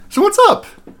So what's up?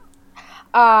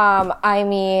 I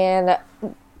mean,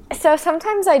 so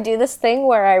sometimes I do this thing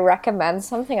where I recommend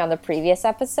something on the previous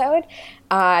episode,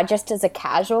 just as a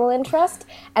casual interest,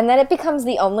 and then it becomes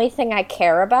the only thing I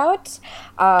care about.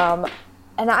 And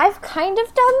I've kind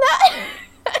of done that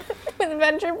with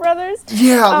Venture Brothers.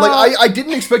 Yeah, I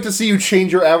didn't expect to see you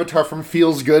change your avatar from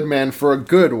Feels Good Man for a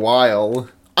good while.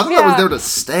 I thought that was there to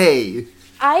stay.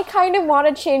 I kind of want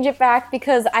to change it back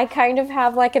because I kind of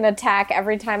have like an attack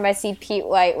every time I see Pete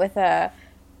White with a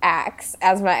axe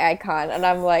as my icon, and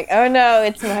I'm like, oh no,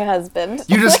 it's my husband.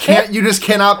 You just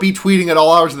cannot be tweeting at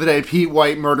all hours of the day, Pete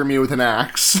White murder me with an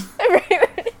axe.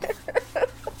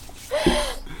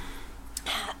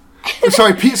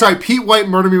 Pete White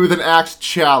murder me with an axe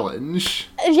challenge.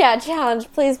 Yeah,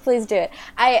 challenge. Please do it.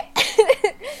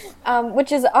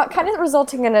 Which is kind of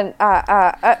resulting in an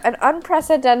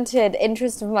unprecedented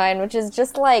interest of mine, which is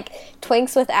just like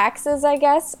twinks with axes, I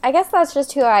guess. I guess that's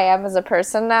just who I am as a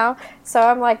person now. So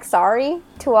I'm like, sorry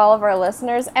to all of our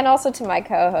listeners, and also to my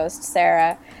co-host,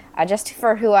 Sarah, just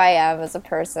for who I am as a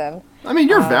person. I mean,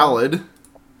 you're valid.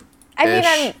 I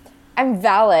mean, I'm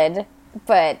valid,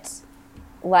 but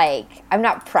like, I'm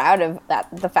not proud of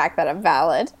the fact that I'm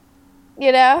valid,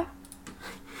 you know?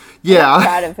 Yeah. I'm not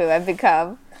proud of who I've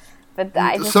become. But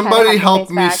I just somebody help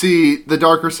me see the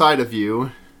darker side of you.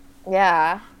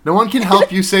 Yeah. No one can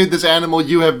help you save this animal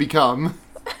you have become.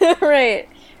 Right.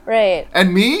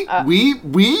 And me,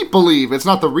 we believe it's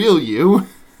not the real you.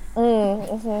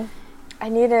 Mm-hmm. I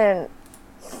need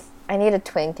a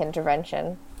twink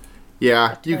intervention.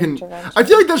 Yeah, you can. I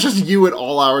feel like that's just you at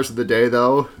all hours of the day,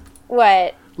 though.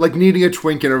 What? Like needing a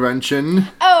twink intervention.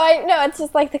 Oh, I know. It's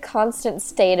just like the constant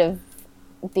state of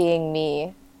being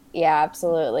me. Yeah,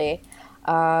 absolutely.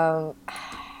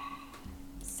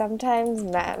 Sometimes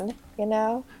men, you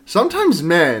know? Sometimes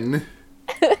men.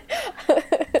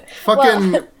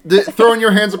 Fucking throwing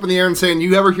your hands up in the air and saying,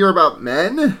 you ever hear about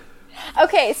men?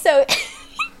 Okay, so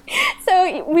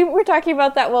we were talking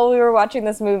about that while we were watching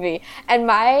this movie. And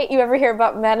you ever hear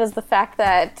about men is the fact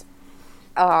that,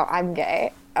 I'm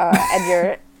gay.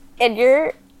 You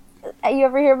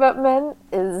ever hear about men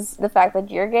is the fact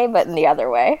that you're gay, but in the other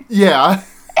way. Yeah.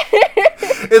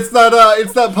 It's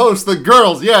that post, the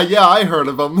girls, yeah, I heard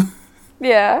of them.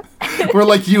 Yeah. Where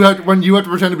like when you had to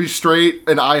pretend to be straight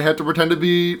and I had to pretend to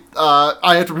be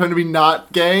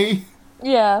not gay.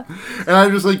 Yeah. And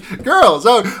I'm just like, girls,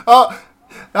 I've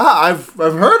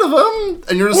heard of them,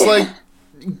 and you're just like,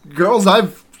 girls,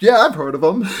 I've heard of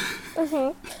them.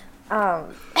 Mm-hmm.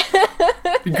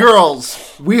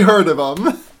 Girls, we heard of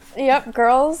them. Yep,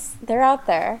 girls, they're out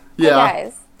there. Yeah. Hey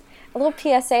guys, a little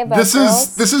PSA about this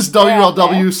girls. This is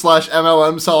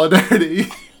WLW/MLM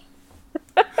solidarity.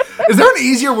 Is there an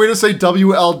easier way to say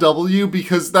WLW?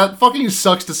 Because that fucking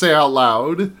sucks to say out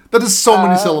loud. That is so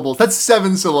many syllables. That's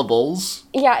 7 syllables.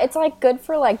 Yeah, it's like good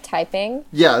for like typing.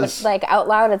 Yes. But, like out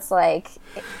loud, it's like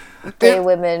gay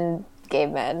women, gay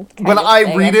men. When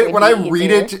I read it,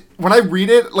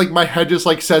 like my head just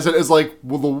like says it as like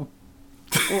Willow.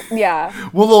 Yeah.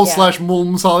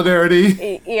 Willow/Mulm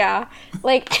solidarity. Yeah.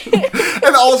 Like.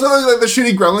 And also like the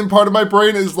shitty gremlin part of my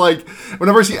brain is like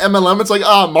whenever I see MLM, it's like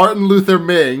Martin Luther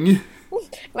Ming.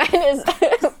 Mine is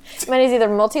either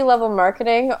multi-level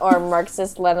marketing or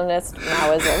Marxist-Leninist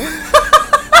Maoism.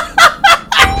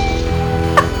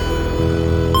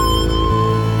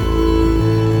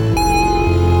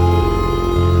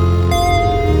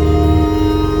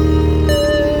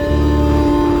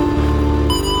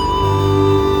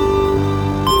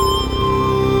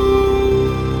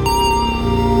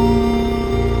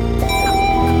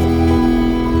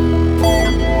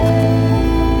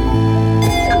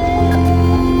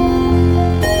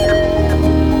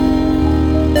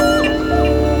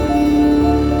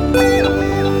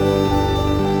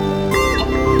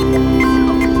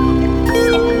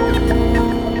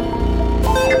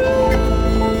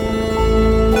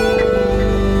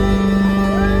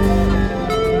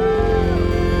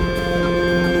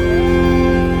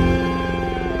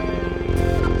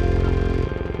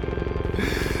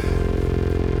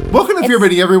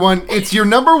 Everyone, it's your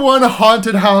number one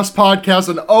haunted house podcast,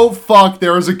 and oh fuck,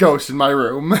 there is a ghost in my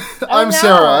room. I'm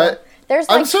Sarah. There's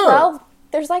like 12.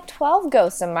 There's like 12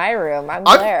 ghosts in my room. I'm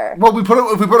there. Well, if we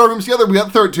put our rooms together, we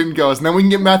got 13 ghosts, and then we can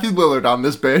get Matthew Lillard on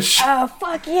this bitch. Oh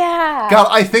fuck yeah! God,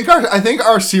 I think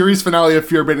our series finale of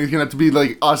Fear Baiting is gonna have to be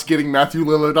like us getting Matthew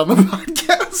Lillard on the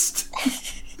podcast.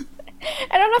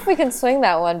 I don't know if we can swing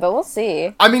that one, but we'll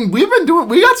see. I mean,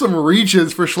 we got some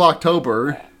reaches for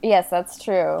Schlocktober. Yes, that's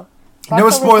true. No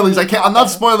spoilers. I'm not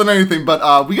spoiling anything,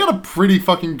 but we got a pretty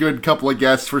fucking good couple of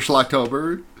guests for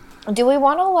Schlocktober. Do we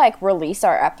want to like release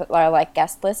our like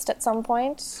guest list at some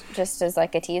point, just as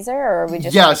like a teaser, or are we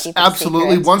just yes, keep it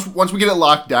absolutely. secret? Once we get it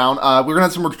locked down, we're gonna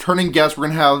have some returning guests. We're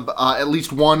gonna have at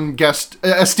least one guest,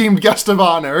 esteemed guest of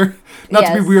honor. Not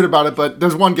to be Yes. weird about it, but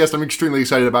there's one guest I'm extremely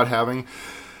excited about having.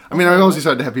 I mean, I'm always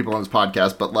excited to have people on this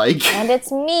podcast, but like, And it's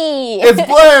me. it's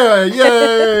Blair!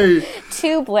 Yay!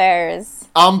 2 Blairs.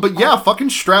 But yeah, fucking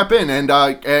strap in, and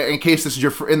in case this is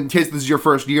your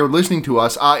first year listening to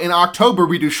us, in October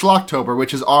we do Schlocktober,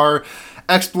 which is our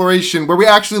exploration where we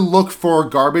actually look for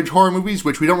garbage horror movies,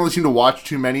 which we don't really seem to watch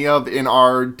too many of in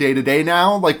our day to day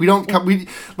now. Like we've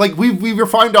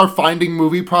refined our finding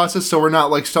movie process, so we're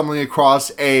not like stumbling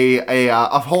across a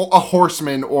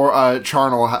horseman or a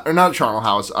charnel or not a charnel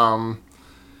house.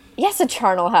 Yes, a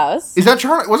charnel house. Is that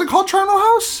charnel? Was it called Charnel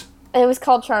House? It was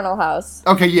called Charnel House.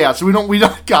 Okay, yeah, so we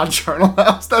don't God, Charnel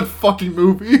House, that fucking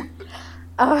movie.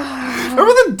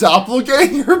 Remember the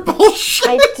doppelganger bullshit?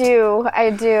 I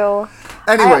do.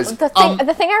 Anyways,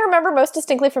 the thing I remember most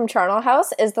distinctly from Charnel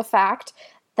House is the fact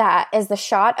that is the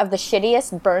shot of the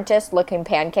shittiest, burntest looking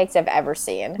pancakes I've ever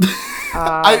seen.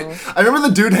 I remember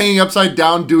the dude hanging upside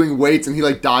down doing weights and he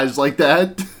like dies like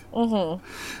that. Mm-hmm.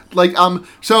 Like,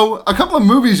 so a couple of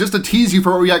movies just to tease you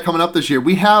for what we got coming up this year.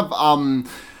 We have,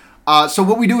 so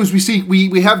what we do is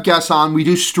we have guests on. We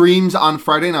do streams on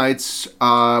Friday nights,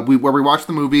 where we watch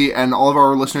the movie and all of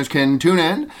our listeners can tune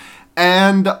in.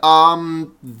 And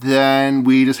then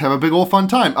we just have a big old fun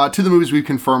time. 2 of the movies we've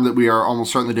confirmed that we are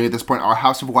almost certainly doing at this point are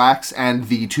House of Wax and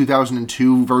the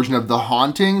 2002 version of The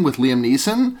Haunting with Liam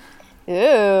Neeson.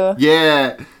 Ooh.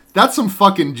 Yeah, that's some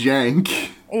fucking jank.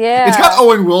 Yeah. It's got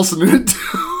Owen Wilson in it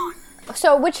too.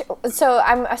 So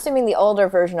I'm assuming the older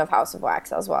version of House of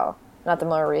Wax as well, not the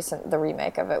more recent, the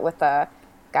remake of it with the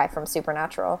guy from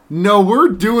Supernatural. No, we're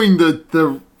doing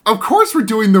of course we're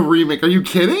doing the remake. Are you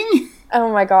kidding? Oh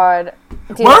my god.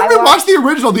 Dude, Why don't we watch the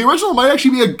original? The original might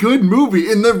actually be a good movie.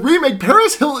 In the remake,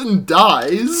 Paris Hilton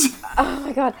dies. Oh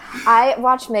my god. I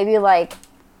watched maybe like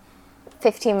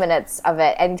 15 minutes of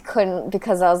it and couldn't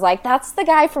because I was like, that's the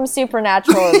guy from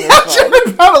Supernatural in this one.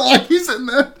 Jared Padalecki's in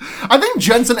that. I think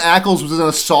Jensen Ackles was in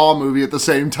a Saw movie at the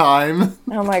same time.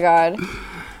 Oh my god.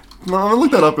 I'm gonna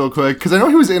look that up real quick, because I know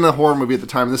he was in a horror movie at the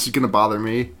time. This is gonna bother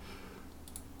me.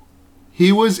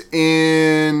 He was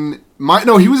in My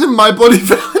Bloody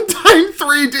Valentine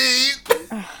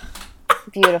 3D.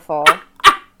 Beautiful.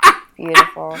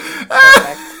 Beautiful.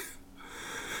 Perfect.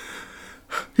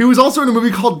 He was also in a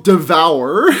movie called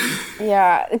Devour.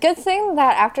 Yeah. Good thing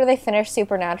that after they finish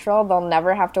Supernatural, they'll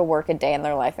never have to work a day in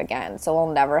their life again. So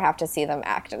we'll never have to see them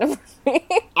act in a movie.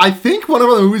 I think one of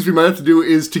the movies we might have to do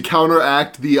is to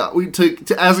counteract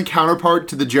as a counterpart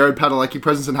to the Jared Padalecki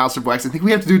presence in House of Wax. I think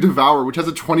we have to do Devour, which has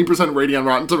a 20% rating on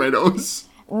Rotten Tomatoes.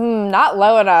 Not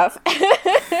low enough.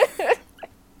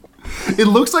 It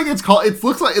looks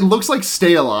like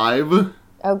Stay Alive.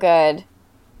 Oh, good.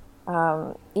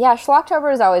 Yeah,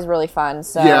 Schlocktober is always really fun.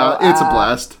 So yeah, it's a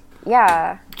blast.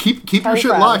 Yeah. Keep your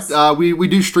shit friends. locked. We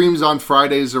do streams on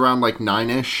Fridays around like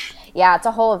 9ish. Yeah, it's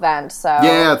a whole event. So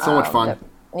yeah, it's so much fun.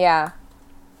 Yeah.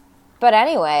 But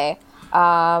anyway,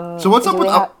 so what's up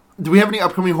with do we have any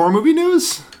upcoming horror movie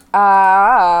news?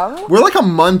 We're like a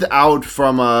month out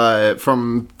from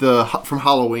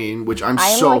Halloween, which I'm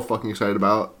so fucking excited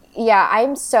about. Yeah,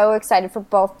 I'm so excited for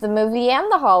both the movie and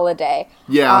the holiday.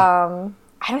 Yeah.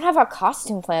 I don't have a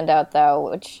costume planned out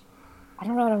though, which I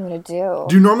don't know what I'm gonna do.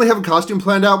 Do you normally have a costume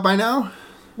planned out by now?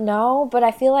 No, but I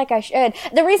feel like I should.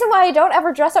 The reason why I don't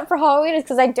ever dress up for Halloween is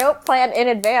because I don't plan in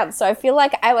advance. So I feel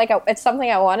like it's something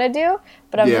I want to do,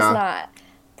 but I'm just not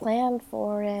planned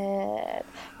for it.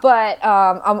 But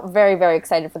I'm very, very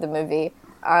excited for the movie.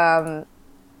 I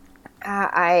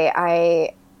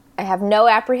have no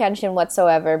apprehension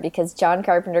whatsoever because John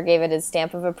Carpenter gave it his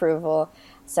stamp of approval.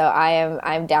 So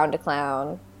I'm down to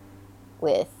clown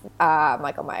with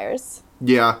Michael Myers.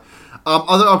 Yeah.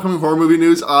 Other upcoming horror movie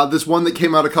news. This one that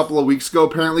came out a couple of weeks ago,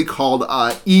 apparently called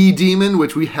E-Demon,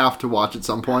 which we have to watch at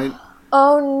some point.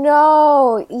 Oh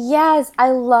no! Yes, I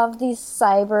love these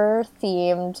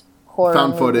cyber-themed horror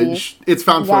found movies. Footage. It's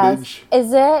found footage.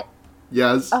 Is it?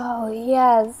 Yes. Oh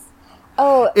yes.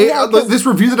 Oh yeah. This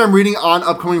review that I'm reading on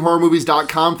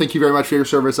upcominghorrormovies.com. Thank you very much for your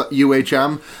service,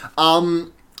 UHM.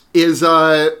 It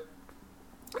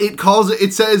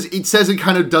says it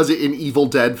kind of does it in Evil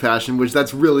Dead fashion, which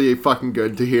that's really fucking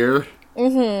good to hear.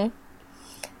 Mm-hmm.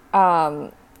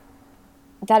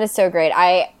 That is so great.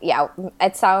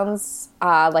 It sounds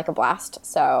like a blast.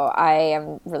 So I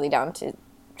am really down to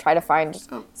try to find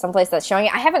someplace that's showing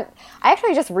it. I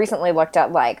actually just recently looked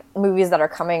at like movies that are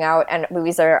coming out and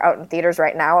movies that are out in theaters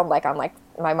right now. I'm like on like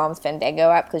my mom's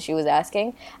Fandango app because she was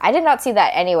asking. I did not see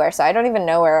that anywhere, so I don't even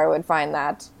know where I would find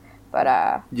that. But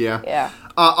yeah.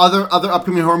 Other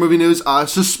upcoming horror movie news.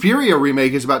 Suspiria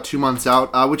remake is about 2 months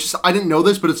out. Which is, I didn't know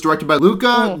this, but it's directed by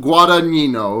Luca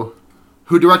Guadagnino,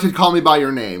 who directed Call Me by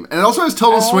Your Name, and it also has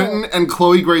Tilda Swinton and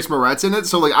Chloe Grace Moretz in it.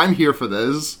 So like, I'm here for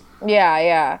this.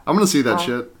 Yeah. I'm gonna see that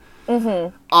shit.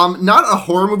 Mm-hmm. Not a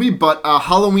horror movie, but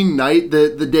Halloween night,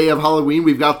 the day of Halloween,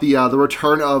 we've got the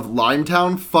return of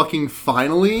Limetown. Fucking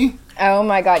finally. Oh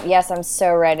my god, yes, I'm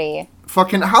so ready.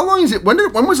 Fucking, how long is it? When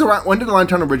did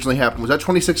Limetown originally happen? Was that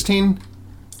 2016?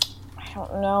 I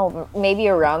don't know. Maybe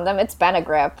around them. It's been a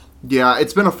grip. Yeah,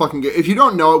 it's been a fucking... If you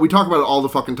don't know it, we talk about it all the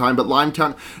fucking time, but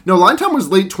Limetown was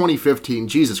late 2015.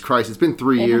 Jesus Christ, it's been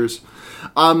 3 years.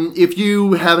 If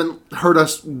you haven't heard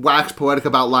us wax poetic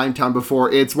about Limetown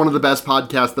before, it's one of the best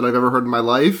podcasts that I've ever heard in my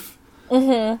life.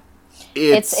 Mm-hmm.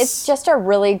 It's just a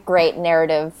really great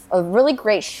narrative, a really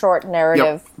great short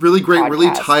narrative. Yep. Really great, podcast.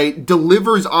 Really tight,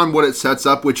 delivers on what it sets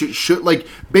up, which it should, like,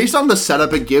 based on the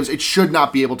setup it gives, it should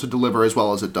not be able to deliver as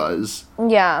well as it does.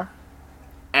 Yeah.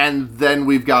 And then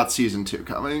we've got season 2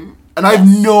 coming. And I have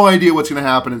no idea what's going to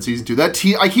happen in season 2.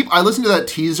 I listen to that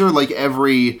teaser, like,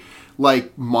 every,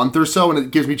 like, month or so, and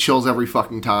it gives me chills every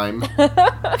fucking time.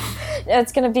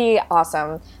 It's going to be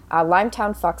awesome.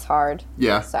 Limetown fucks hard.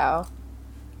 Yeah. So...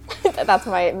 that's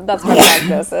my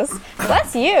diagnosis.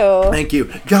 Bless you. Thank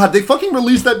you. God, they fucking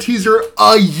released that teaser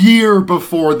a year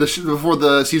before the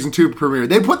season 2 premiere.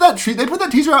 They put that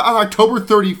teaser out on October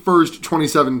 31st,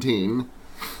 2017.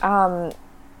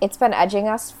 It's been edging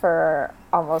us for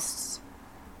almost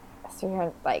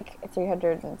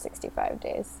 365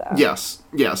 days. So.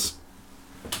 Yes.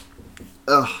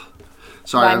 Ugh.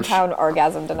 Sorry. Limetown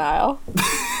orgasm denial.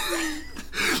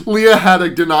 Leah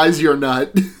Haddock denies your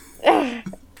nut.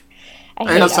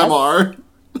 ASMR.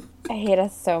 I hate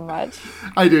us so much.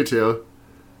 I do too.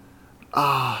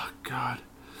 Oh, God.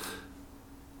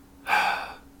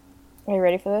 Are you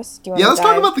ready for this? Do you want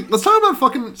let's talk about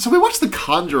fucking... So we watched The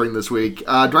Conjuring this week,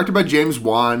 directed by James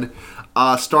Wan,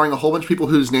 starring a whole bunch of people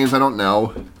whose names I don't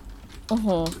know.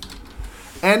 Mm-hmm.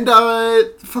 And,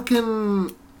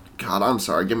 fucking... God, I'm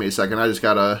sorry. Give me a second. I just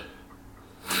gotta...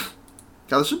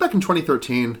 God, this was back in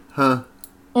 2013. Huh.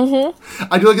 Mm-hmm.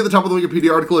 I do like at the top of the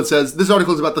Wikipedia article, it says, this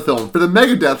article is about the film. For the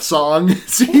Megadeth song,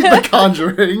 see The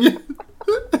Conjuring.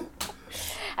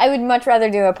 I would much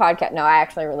rather do a podcast. No, I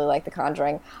actually really like The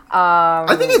Conjuring.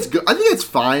 I think it's good. I think it's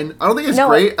fine. I don't think it's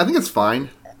great. I think it's fine.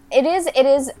 It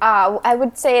is, I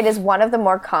would say it is one of the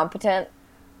more competent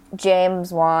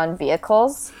James Wan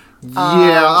vehicles.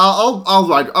 Yeah,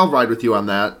 I'll ride with you on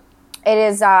that. It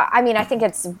is, I think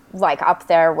it's, like, up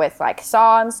there with, like,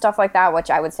 Saw and stuff like that,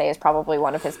 which I would say is probably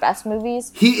one of his best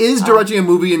movies. He is directing a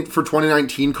movie for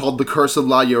 2019 called The Curse of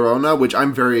La Llorona, which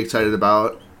I'm very excited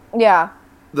about. Yeah.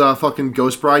 The fucking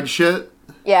Ghost Bride shit.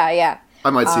 Yeah. I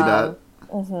might see that.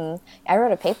 Mm-hmm. I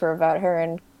wrote a paper about her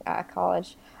in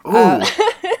college. Ooh.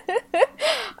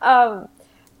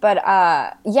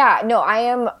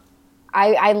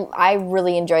 I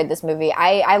really enjoyed this movie.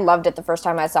 I loved it the first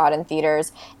time I saw it in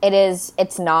theaters. There's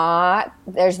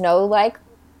no, like,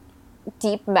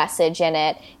 deep message in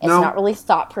it. It's not really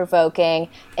thought-provoking.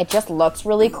 It just looks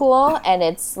really cool, and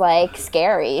it's, like,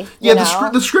 scary. Yeah,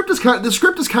 the script is kind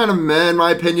of meh, in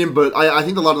my opinion, but I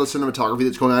think a lot of the cinematography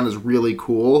that's going on is really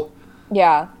cool.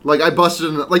 Yeah. Like, I busted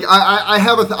in, like, I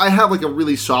have like a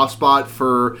really soft spot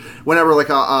for whenever, like,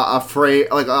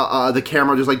 the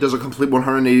camera just, like, does a complete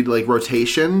 180, like,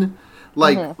 rotation.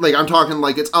 Like, like, I'm talking,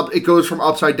 like, it goes from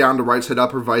upside down to right side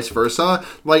up or vice versa.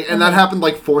 Like, and that happened,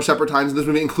 like, 4 separate times in this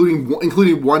movie, including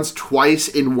twice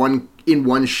in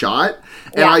one shot.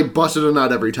 And I busted a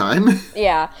nut every time.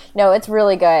 Yeah. No, it's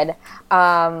really good.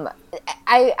 I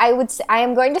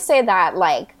am going to say that,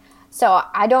 like, so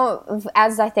I don't,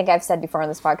 as I think I've said before on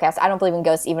this podcast, I don't believe in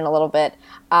ghosts even a little bit.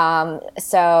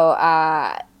 That's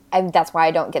why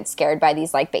I don't get scared by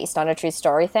these, like, based on a true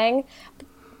story thing.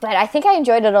 But I think I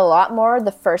enjoyed it a lot more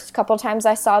the first couple times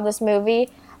I saw this movie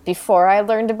before I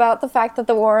learned about the fact that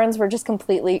the Warrens were just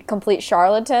complete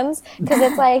charlatans. Because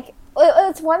it's like,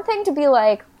 it's one thing to be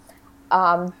like,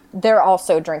 they're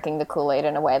also drinking the Kool-Aid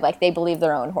in a way. Like, they believe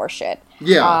their own horseshit.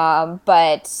 Yeah.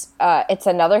 But it's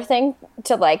another thing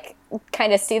to, like,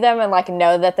 kind of see them and, like,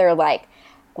 know that they're, like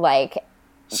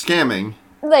scamming.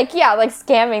 Like, yeah, like,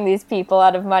 scamming these people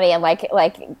out of money and, like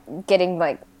getting,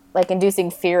 like,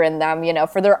 inducing fear in them, you know,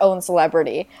 for their own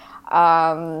celebrity.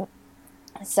 So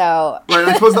right,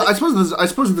 I suppose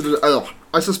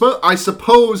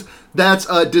that's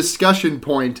a discussion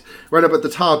point right up at the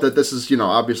top, that this is, you know,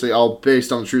 obviously all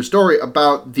based on a true story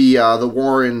about the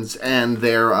Warrens and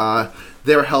their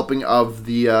their helping of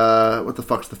the what the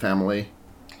fuck's the family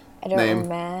I don't name?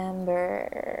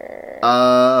 remember.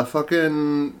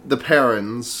 Fucking the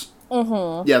Perrins.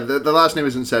 Mm-hmm. Yeah, the last name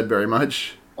isn't said very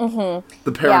much. Mm-hmm.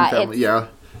 The Perrin family. Yeah.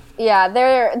 Yeah,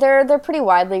 they're pretty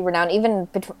widely renowned, even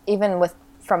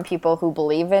from people who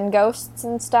believe in ghosts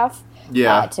and stuff.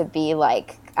 Yeah. To be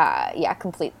like,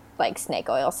 complete like snake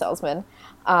oil salesman.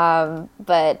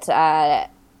 But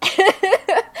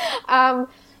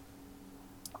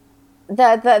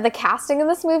the casting in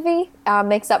this movie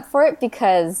makes up for it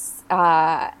because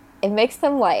it makes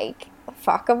them like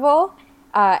fuckable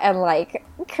and like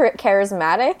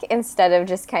charismatic instead of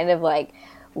just kind of like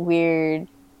weird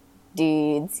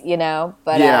dudes, you know.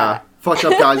 But yeah, fucked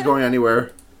up guys going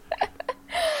anywhere.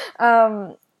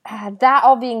 That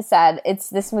all being said,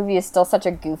 this movie is still such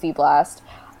a goofy blast.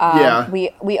 Yeah.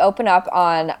 We open up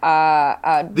on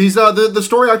these the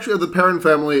story actually of the Perrin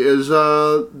family is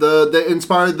that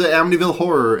inspired the Amityville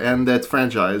Horror and that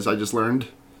franchise. I just learned.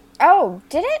 Oh,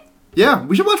 did it? Yeah,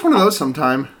 we should watch one of those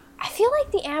sometime. I feel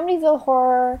like the Amityville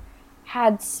Horror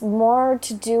had more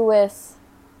to do with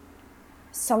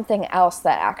something else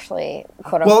that actually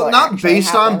quote unquote. Well, not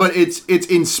based happened. on, but it's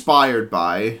inspired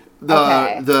by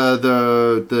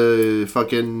the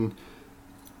fucking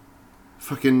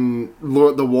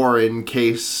the Warren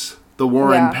case, the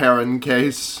Warren Perrin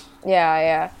case.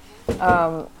 Yeah.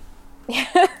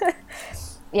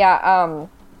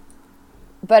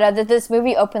 But this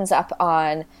movie opens up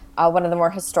on one of the more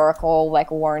historical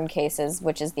like Warren cases,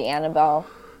 which is the Annabelle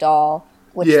doll,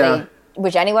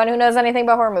 which anyone who knows anything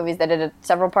about horror movies, they did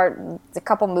a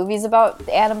couple movies about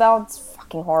Annabelle. It's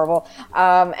fucking horrible,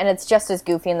 and it's just as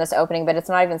goofy in this opening, but it's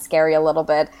not even scary a little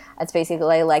bit. It's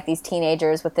basically like these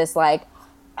teenagers with this like,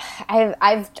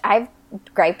 I've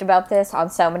griped about this on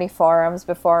so many forums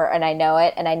before, and I know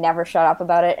it, and I never shut up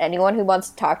about it. Anyone who wants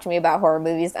to talk to me about horror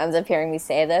movies ends up hearing me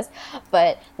say this,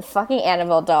 but the fucking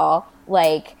Annabelle doll,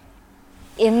 like,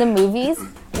 in the movies,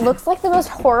 looks like the most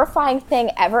horrifying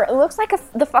thing ever. It looks like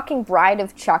the fucking Bride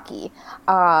of Chucky.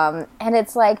 And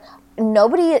it's like,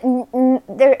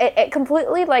 it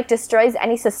completely like destroys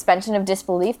any suspension of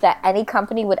disbelief that any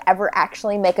company would ever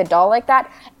actually make a doll like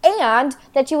that, and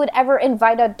that you would ever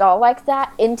invite a doll like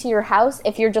that into your house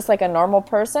if you're just like a normal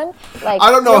person. Like, I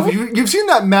don't know if you've seen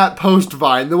that Matt Post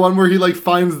Vine, the one where he like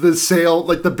finds the sale,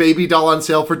 like the baby doll on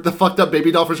sale for the fucked up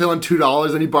baby doll for sale on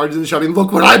 $2, and he barges in shouting,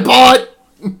 "Look what I bought!"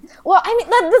 Well, I mean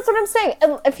that's what I'm saying.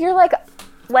 If you're like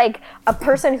a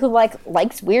person who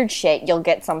likes weird shit, you'll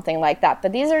get something like that.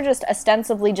 But these are just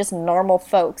ostensibly just normal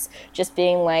folks just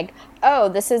being like, oh,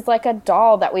 this is like a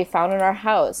doll that we found in our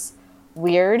house.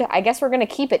 Weird. I guess we're going to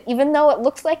keep it. Even though it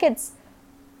looks like it's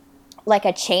like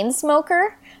a chain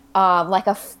smoker, like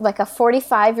a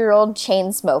 45-year-old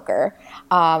chain smoker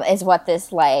is what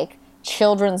this like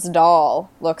children's doll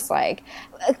looks like.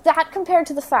 That compared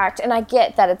to the fact, and I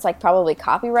get that it's like probably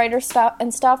copyright stuff,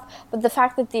 but the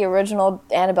fact that the original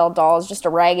Annabelle doll is just a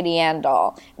Raggedy Ann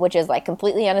doll, which is like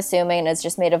completely unassuming and is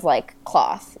just made of like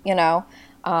cloth, you know,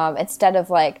 instead of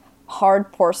like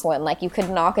hard porcelain. Like you could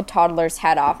knock a toddler's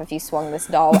head off if you swung this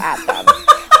doll at them.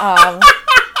 I'm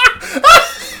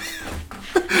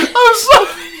sorry.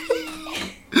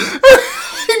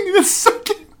 I need a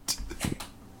second.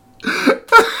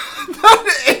 That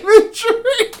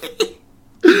imagery.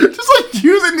 Just like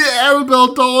using the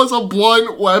Annabelle doll as a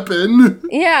blunt weapon.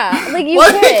 Yeah, like you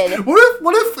could.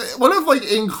 What if like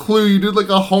in Clue you did like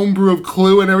a homebrew of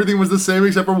Clue and everything was the same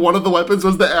except for one of the weapons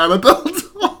was the Annabelle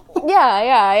doll?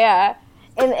 Yeah.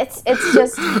 And it's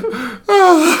just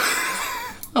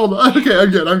Hold on. Okay,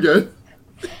 I'm good.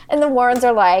 And the Warrens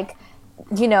are like,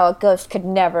 you know, a ghost could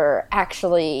never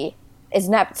actually is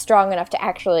not strong enough to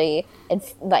actually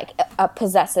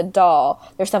possess a doll.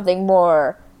 There's something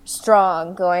more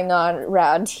strong going on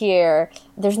around here.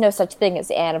 There's no such thing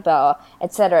as Annabelle,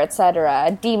 etc., etc.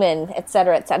 A demon,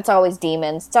 etc., etc. It's always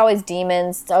demons. It's always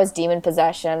demon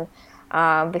possession.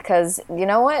 Because you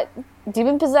know what?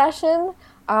 Demon possession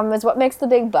is what makes the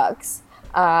big bucks.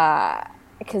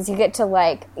 Because you get to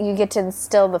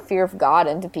instill the fear of God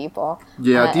into people.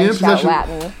 Yeah, demon possession.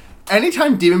 Latin.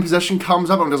 Anytime demon possession comes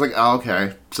up, I'm just like, oh,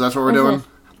 okay, so that's what we're doing.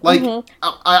 Like,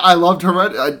 I loved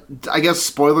I guess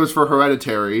spoilers for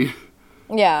Hereditary.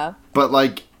 Yeah. But,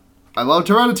 like, I loved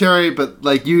Hereditary, but,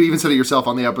 like, you even said it yourself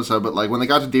on the episode, but, like, when they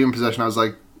got to demon possession, I was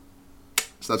like,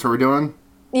 so that's what we're doing?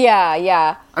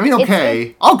 Yeah. I mean,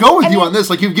 okay, I'll go with you on this.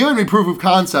 Like, you've given me proof of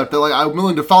concept that, like, I'm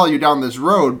willing to follow you down this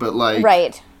road, but, like...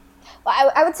 Right.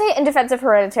 Well, I would say in defense of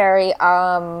Hereditary,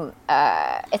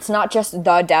 it's not just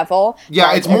the devil.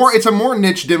 Yeah, it's a more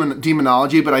niche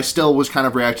demonology, but I still was kind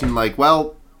of reacting like,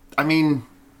 well, I mean,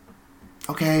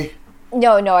 okay.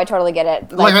 No, I totally get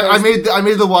it. Like I made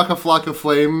the Waka Flocka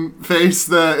Flame face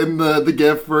in the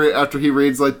GIF where after he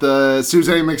reads like the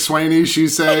Suzanne McSwaney, she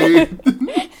say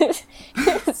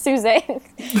Suzanne.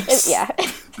 Yeah.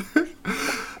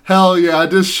 Hell yeah,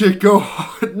 this shit go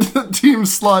hard. Team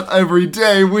Slut every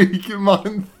day, week,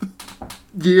 month,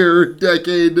 year,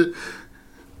 decade,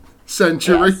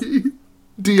 century.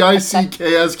 Yes.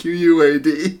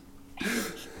 DICKSQUAD.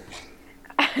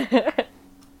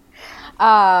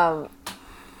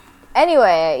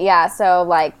 Anyway, yeah, so,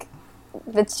 like,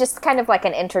 it's just kind of like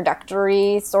an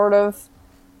introductory sort of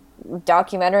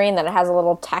documentary, and then it has a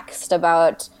little text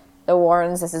about the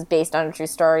Warrens. This is based on a true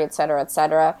story, etc.,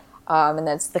 etc. And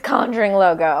that's the Conjuring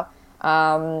logo.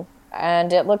 And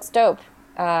it looks dope.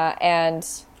 And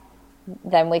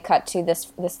then we cut to this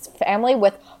family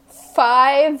with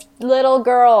 5 little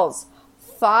girls.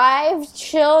 5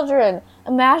 children.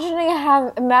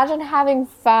 Imagine having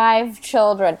 5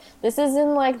 children. This is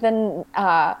in like the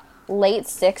late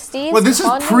 60s. Well, this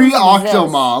Condoms is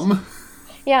pre-Octomom.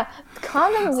 Yeah,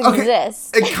 condoms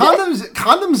exist.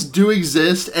 Condoms do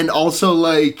exist, and also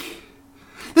like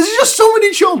this is just so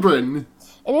many children.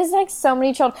 It is like so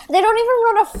many children. They don't even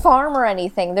run a farm or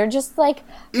anything. They're just like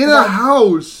in a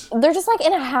house. They're just like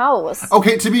in a house.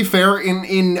 Okay, to be fair, in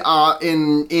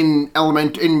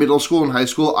middle school and high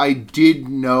school, I did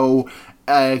know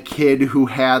a kid who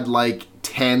had like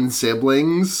 10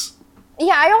 siblings.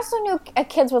 Yeah, I also knew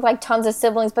kids with like tons of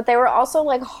siblings, but they were also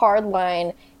like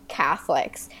hardline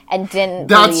Catholics and didn't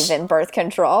believe in birth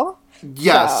control.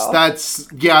 Yes, so.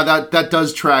 that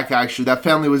does track actually. That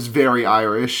family was very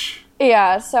Irish.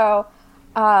 Yeah, so,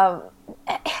 but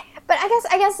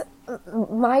I guess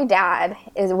my dad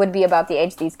would be about the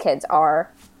age these kids are.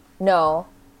 No,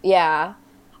 yeah,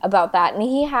 about that, and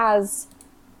he has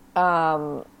 3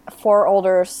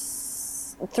 older sisters.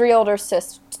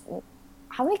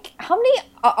 How many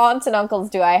aunts and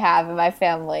uncles do I have in my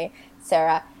family,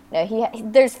 Sarah? No,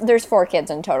 there's 4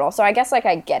 kids in total, so I guess like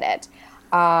I get it.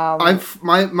 My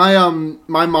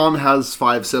mom has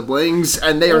 5 siblings,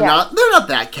 and they're not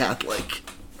that Catholic.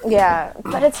 Yeah,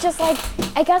 but it's just like,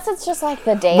 I guess it's just like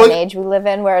the day and age we live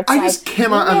in, where it's I just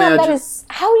cannot imagine.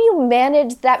 How do you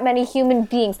manage that many human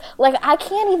beings? Like, I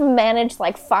can't even manage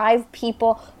like 5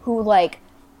 people who like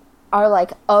are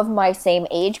like of my same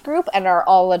age group and are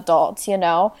all adults, you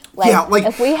know? Like, yeah, like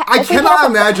I cannot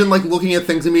imagine like looking at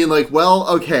things and being like, well,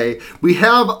 okay, we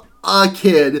have a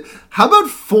kid. How about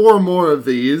 4 more of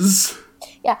these?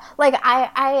 Yeah, like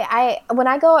I when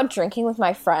I go out drinking with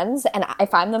my friends, and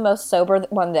if I'm the most sober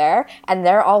one there, and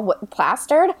they're all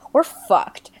plastered, we're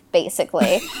fucked,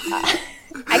 basically. I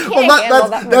can't handle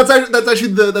that. That's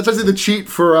actually the cheat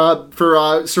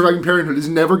for surviving parenthood is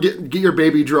never get your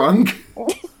baby drunk.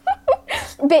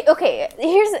 Okay,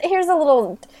 here's a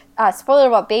little spoiler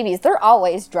about babies. They're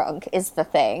always drunk, is the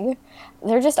thing.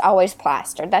 They're just always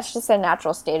plastered. That's just a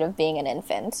natural state of being an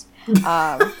infant.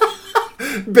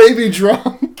 Baby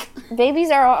drunk. Babies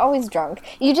are always drunk.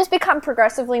 You just become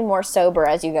progressively more sober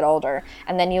as you get older,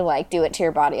 and then you like do it to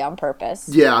your body on purpose.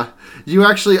 Yeah, you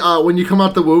actually when you come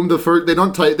out the womb, they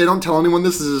don't tell anyone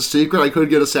this is a secret. I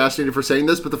could get assassinated for saying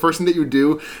this, but the first thing that you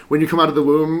do when you come out of the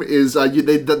womb is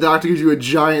the doctor gives you a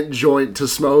giant joint to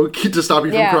smoke to stop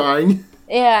you from crying.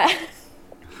 Yeah.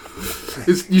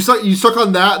 You suck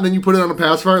on that, and then you put it on a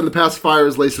pacifier, and the pacifier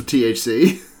is laced with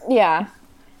THC. Yeah.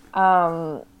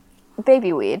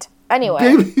 Baby weed.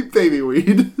 Anyway. Baby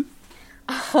weed.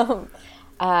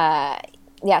 Yeah,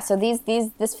 so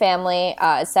this family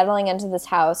is settling into this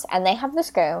house, and they have this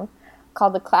game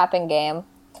called the clapping game,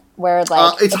 where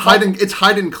like it's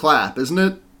hide and clap, isn't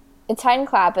it? It's hide and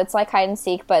clap. It's like hide and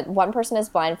seek, but one person is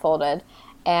blindfolded,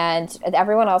 and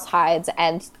everyone else hides,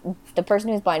 and the person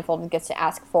who's blindfolded gets to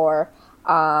ask for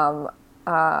them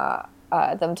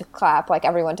to clap, like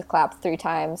everyone to clap 3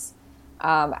 times.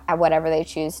 At whatever they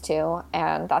choose to,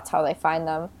 and that's how they find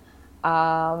them.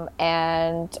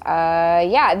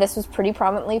 This was pretty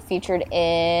prominently featured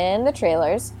in the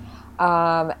trailers,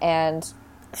 and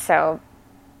so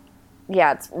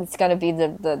it's going to be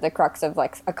the crux of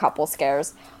like a couple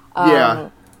scares.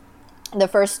 The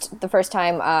first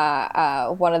time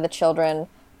one of the children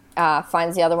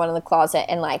finds the other one in the closet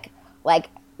and like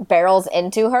barrels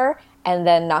into her, and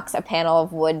then knocks a panel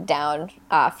of wood down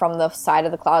from the side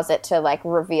of the closet to like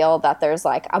reveal that there's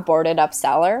like a boarded up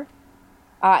cellar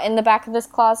in the back of this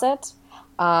closet.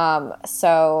 That's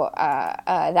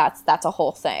a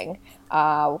whole thing.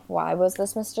 Why was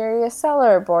this mysterious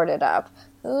cellar boarded up?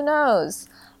 Who knows?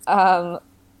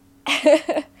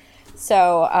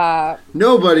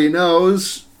 Nobody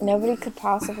knows. Nobody could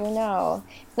possibly know.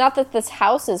 Not that this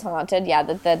house is haunted. Yeah,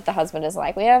 that the husband is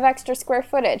like, we have extra square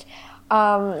footage.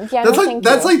 Yeah,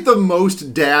 that's like the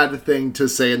most dad thing to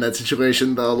say in that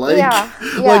situation, though. Like, yeah.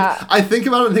 like I think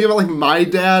about it and think about like my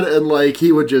dad, and like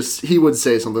he would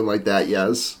say something like that.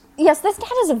 Yes. Yes, this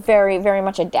dad is a very, very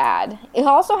much a dad. He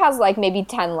also has like maybe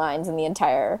 10 lines in the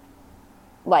entire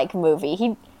like movie.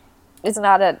 He is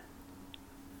not an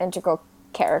integral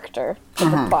character to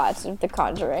the plot of The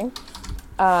Conjuring.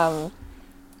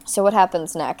 So what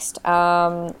happens next?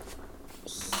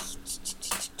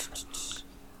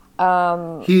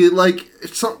 He like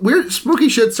some weird spooky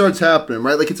shit starts happening,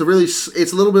 right? Like it's a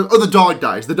little bit. Oh, the dog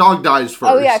dies. The dog dies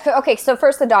first. Oh yeah. Okay. So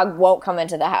first the dog won't come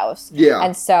into the house. Yeah.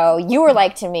 And so you were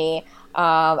like to me,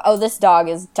 this dog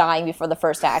is dying before the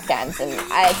first act ends, and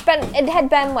it had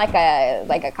been like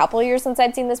a couple of years since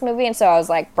I'd seen this movie, and so I was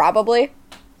like probably,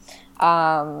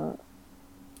 and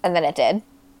then it did.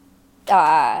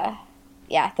 Yeah,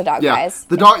 the dog dies.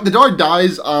 The dog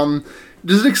dies.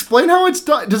 Does it explain how it's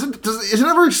died? Is it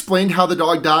ever explained how the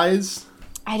dog dies?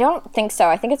 I don't think so.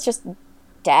 I think it's just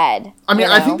dead. I mean,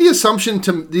 I think the assumption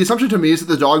to me is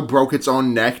that the dog broke its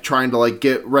own neck trying to like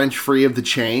get wrenched free of the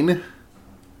chain.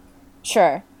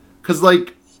 Sure. Because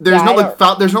like there's no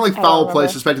foul play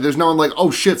suspected. There's no one like, oh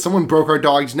shit, someone broke our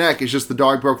dog's neck. It's just the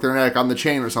dog broke their neck on the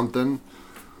chain or something.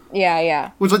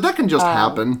 Yeah. Which like that can just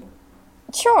happen.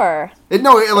 Sure. It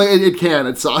can.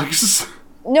 It sucks.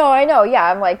 No, I know.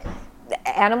 Yeah, I'm like,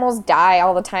 animals die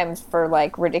all the time for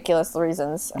like ridiculous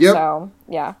reasons. Yep. So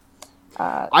yeah.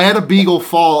 I had a beagle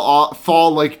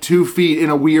fall like 2 feet in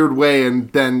a weird way,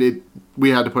 and then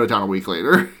we had to put it down a week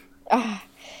later.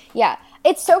 Yeah.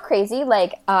 It's so crazy,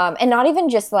 like, and not even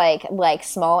just like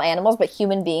small animals, but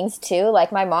human beings too.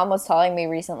 Like my mom was telling me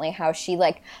recently how she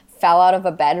like fell out of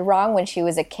a bed wrong when she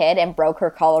was a kid and broke her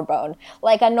collarbone.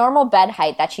 Like a normal bed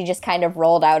height that she just kind of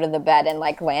rolled out of the bed and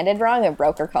like landed wrong and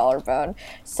broke her collarbone.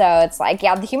 So it's like,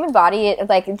 yeah, the human body,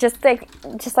 like just like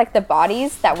the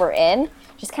bodies that we're in,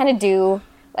 just kind of do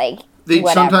like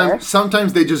whatever.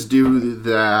 Sometimes they just do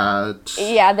that.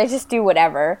 Yeah, they just do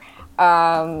whatever.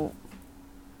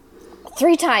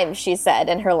 3 times, she said,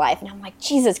 in her life. And I'm like,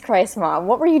 Jesus Christ, Mom,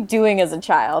 what were you doing as a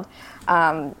child?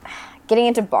 Getting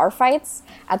into bar fights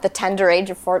at the tender age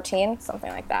of 14,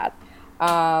 something like that.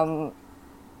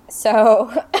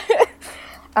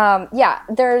 Yeah,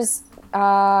 there's,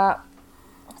 let's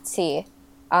see.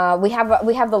 We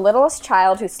have the littlest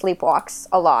child who sleepwalks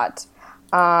a lot.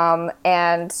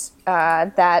 And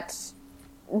that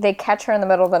they catch her in the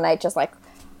middle of the night just like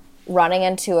running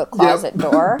into a closet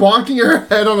door. Bonking her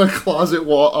head on a closet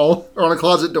wall, or on a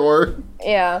closet door.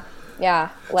 Yeah.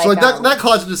 Like, so that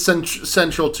closet is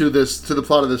central to the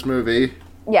plot of this movie.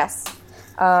 Yes.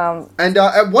 And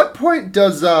at what point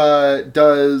does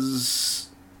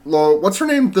what's her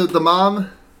name? The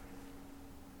mom?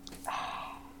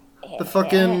 The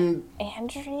fucking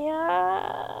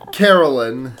Andrea?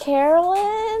 Carolyn?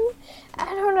 I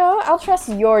don't know. I'll trust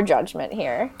your judgment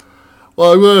here.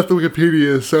 Well, I went off the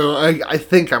Wikipedia, so I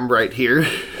think I'm right here.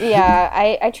 Yeah,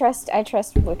 I trust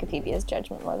Wikipedia's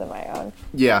judgment more than my own.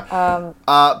 Yeah.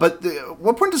 But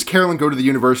what point does Carolyn go to the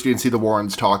university and see the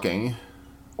Warrens talking?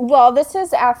 Well, this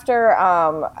is after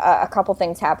a couple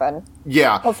things happen.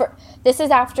 Yeah. Well, this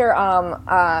is after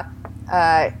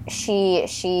she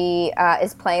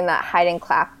is playing that hide and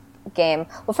clap game.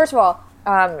 Well, first of all,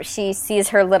 she sees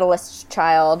her littlest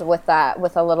child with a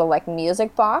little like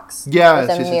music box with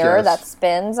a mirror that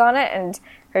spins on it, and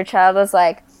her child is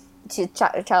like,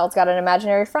 child's got an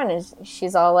imaginary friend, and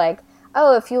she's all like,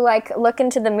 oh, if you like look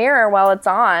into the mirror while it's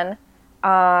on,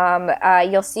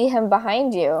 you'll see him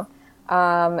behind you.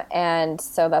 And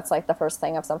so that's like the first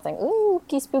thing of something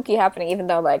spooky happening, even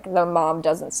though like the mom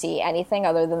doesn't see anything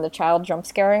other than the child jump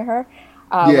scaring her,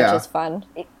 which is fun.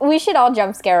 We should all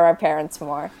jump scare our parents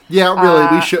more. Yeah, really,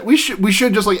 we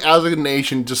should just like as a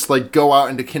nation just like go out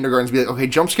into kindergartens and be like, okay,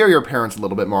 jump scare your parents a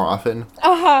little bit more often.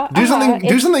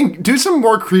 Do some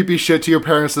more creepy shit to your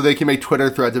parents so they can make Twitter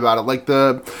threads about it. Like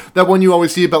that one you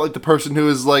always see about like the person who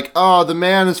is like, oh, the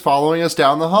man is following us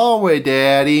down the hallway,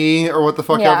 daddy, or what the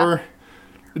fuck ever.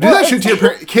 Do that shit to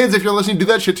your kids. If you're listening, do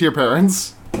that shit to your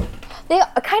parents. They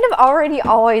kind of already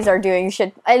always are doing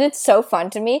shit, and it's so fun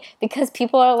to me because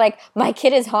people are like, my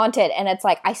kid is haunted, and it's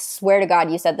like, I swear to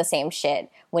God you said the same shit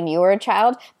when you were a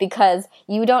child, because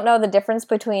you don't know the difference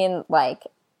between like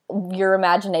your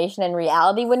imagination and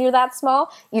reality when you're that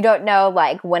small. You don't know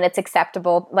like when it's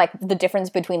acceptable, like the difference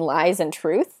between lies and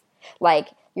truth. Like,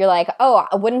 you're like, oh,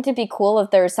 wouldn't it be cool if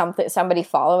there's somebody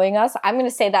following us? I'm going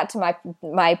to say that to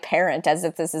my parent as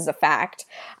if this is a fact,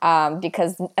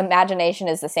 because imagination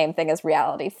is the same thing as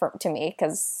reality to me,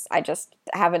 because I just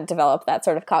haven't developed that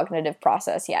sort of cognitive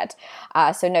process yet.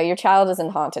 So no, your child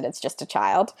isn't haunted. It's just a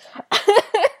child.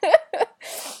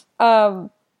 Yeah,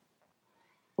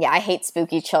 I hate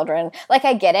spooky children. Like,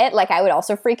 I get it. Like, I would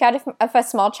also freak out if a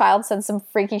small child said some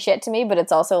freaky shit to me, but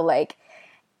it's also like,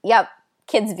 yep,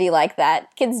 kids be like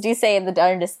that. Kids do say the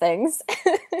darndest things.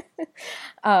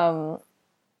 So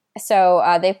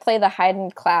they play the hide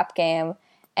and clap game,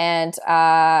 and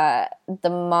the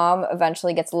mom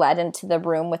eventually gets led into the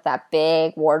room with that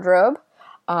big wardrobe,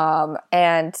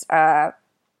 and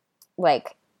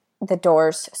like the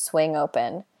doors swing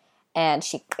open, and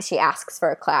she asks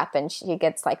for a clap, and she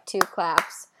gets like 2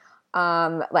 claps.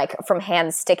 Like from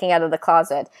hands sticking out of the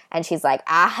closet, and she's like,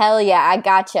 ah, hell yeah, I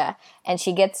gotcha. And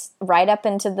she gets right up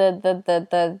into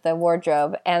the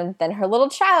wardrobe, and then her little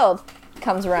child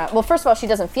comes around. Well, first of all, she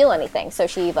doesn't feel anything, so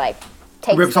she like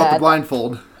takes rips off the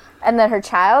blindfold. And then her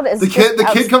child is the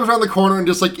kid comes around the corner and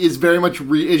just like is very much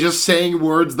is just saying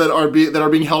words that are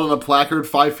being held on a placard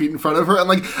 5 feet in front of her. And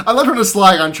like, I'm not trying to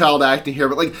slag on child acting here,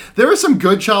 but like there are some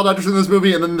good child actors in this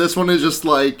movie, and then this one is just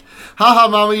like, haha,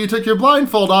 mama, you took your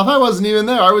blindfold off. I wasn't even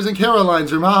there. I was in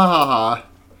Caroline's room. Ha ha ha.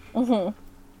 Mm-hmm.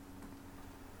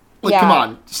 Like, come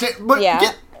on,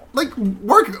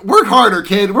 work harder,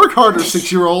 kid. Work harder,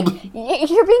 6-year-old.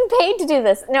 You're being paid to do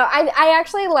this. No, I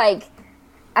actually like.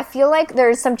 I feel like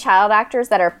there's some child actors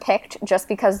that are picked just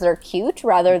because they're cute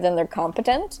rather than they're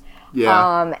competent.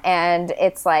 Yeah. And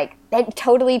it's like, it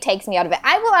totally takes me out of it.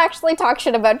 I will actually talk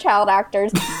shit about child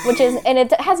actors, and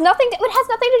it has nothing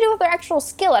to do with their actual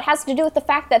skill. It has to do with the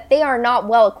fact that they are not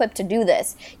well equipped to do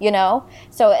this, you know?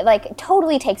 So it like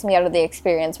totally takes me out of the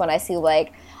experience when I see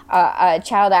like a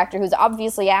child actor who's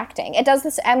obviously acting. It does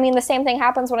this, I mean, the same thing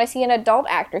happens when I see an adult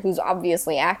actor who's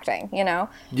obviously acting, you know?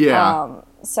 Yeah.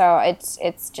 So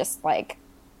it's just like,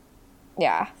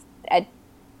 yeah,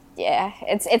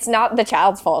 it's not the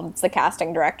child's fault. It's the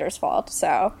casting director's fault.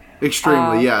 So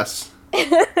extremely, yes.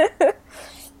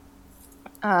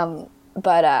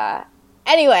 But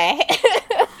anyway,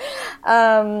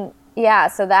 yeah.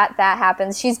 So that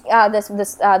happens. She's the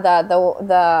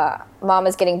mom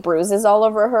is getting bruises all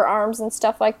over her arms and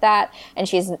stuff like that, and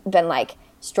she's been like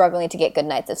struggling to get good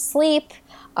nights of sleep.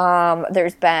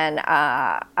 There's been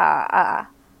her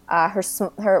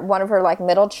one of her like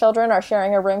middle children are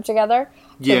sharing a room together.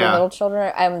 Yeah. The middle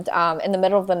children, and in the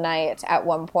middle of the night, at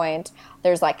one point,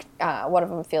 there's like one of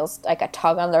them feels like a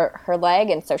tug on her leg,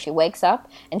 and so she wakes up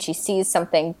and she sees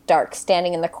something dark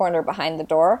standing in the corner behind the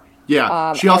door.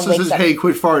 Yeah. She also says, "Hey,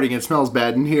 quit farting! It smells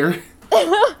bad in here."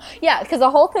 Yeah, because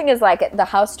the whole thing is like the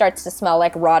house starts to smell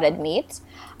like rotted meat,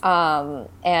 and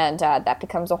that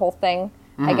becomes a whole thing.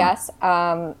 I guess.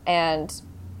 And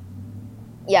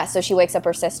yeah, so she wakes up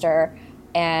her sister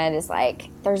and is like,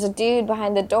 there's a dude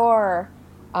behind the door.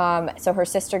 So her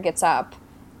sister gets up,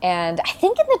 and I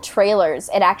think in the trailers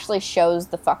it actually shows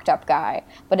the fucked up guy,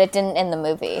 but it didn't in the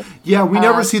movie. Yeah, we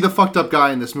never see the fucked up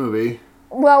guy in this movie.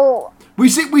 Well, we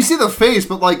see the face,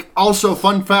 but like also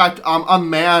fun fact, a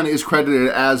man is credited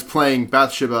as playing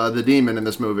Bathsheba the demon in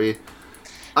this movie.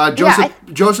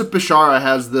 Joseph Bishara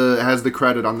has the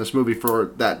credit on this movie for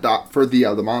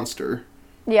the monster.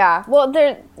 Yeah, well,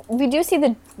 we do see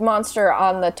the monster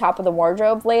on the top of the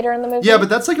wardrobe later in the movie. Yeah, but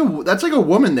that's like a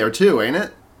woman there too, ain't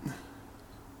it?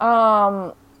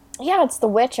 Yeah, it's the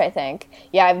witch, I think.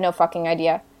 Yeah, I have no fucking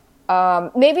idea.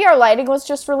 Maybe our lighting was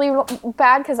just really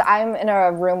bad because I'm in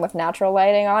a room with natural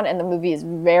lighting on, and the movie is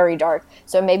very dark.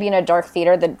 So maybe in a dark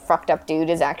theater, the fucked up dude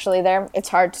is actually there. It's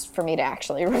hard for me to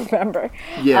actually remember.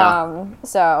 Yeah.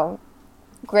 So,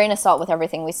 grain of salt with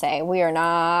everything we say. We are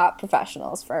not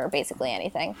professionals for basically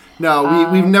anything. No,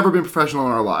 we've never been professional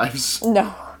in our lives.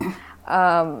 No.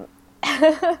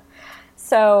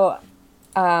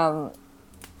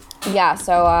 Yeah,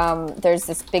 so there's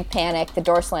this big panic. The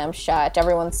door slams shut.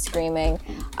 Everyone's screaming.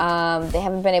 They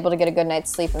haven't been able to get a good night's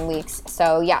sleep in weeks.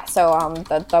 So yeah,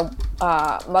 the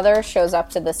mother shows up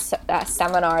to this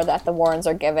seminar that the Warrens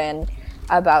are given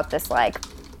about this like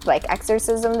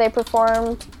exorcism they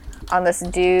performed on this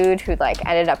dude who like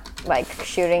ended up like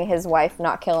shooting his wife,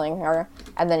 not killing her,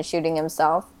 and then shooting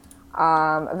himself.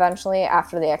 Eventually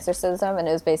after the exorcism, and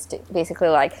it was basically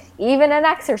like, even an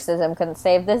exorcism couldn't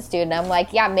save this dude, and I'm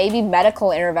like, yeah, maybe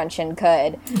medical intervention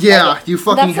could. Yeah, like, you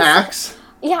fucking hacks.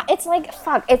 Yeah, it's like,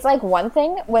 fuck, it's like one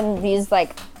thing when these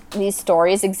like these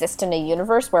stories exist in a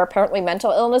universe where apparently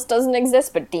mental illness doesn't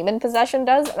exist, but demon possession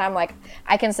does. And I'm like,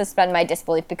 I can suspend my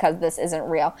disbelief because this isn't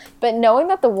real. But knowing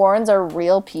that the Warrens are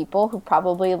real people who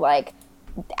probably, like,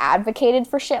 advocated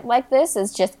for shit like this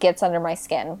just gets under my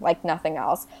skin like nothing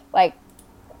else. Like,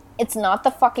 it's not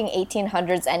the fucking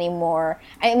 1800s anymore.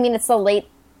 I mean, it's the late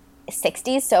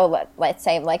 60s, so let's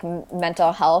say, like,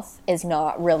 mental health is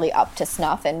not really up to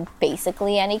snuff in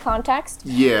basically any context.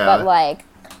 Yeah. But, like,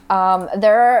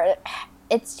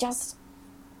 it's just,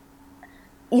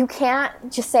 you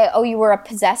can't just say, oh, you were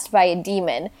possessed by a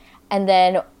demon, and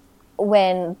then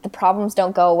when the problems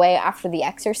don't go away after the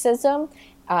exorcism,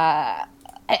 a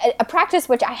practice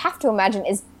which I have to imagine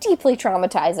is deeply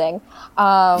traumatizing.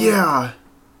 Yeah.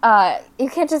 You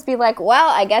can't just be like, well,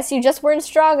 I guess you just weren't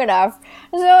strong enough.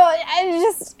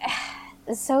 It's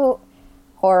so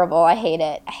horrible. I hate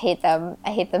it. I hate them.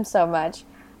 I hate them so much.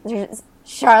 They're just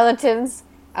charlatans.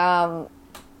 So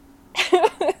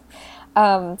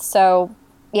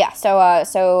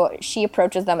she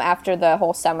approaches them after the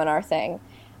whole seminar thing,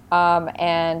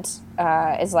 and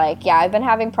is like, yeah, I've been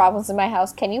having problems in my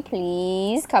house. Can you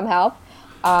please come help?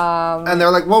 And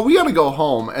they're like, well, we gotta go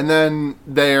home. And then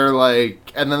they're like,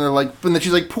 and then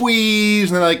she's like,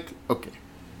 please. And they're like, okay.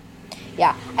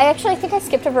 Yeah. I think I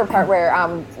skipped over a part where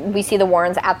we see the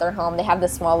Warrens at their home. They have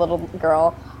this small little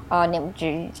girl named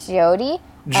Jody.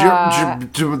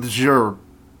 Jerp.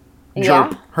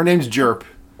 Yeah? Her name's Jerp.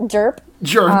 Jerp.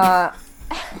 Jerp.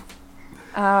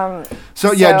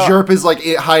 So Jerp is like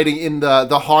hiding in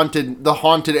the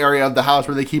haunted area of the house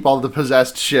where they keep all the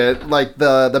possessed shit, like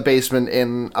the basement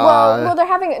in. Well, they're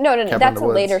having no. That's a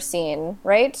Woods. Later scene,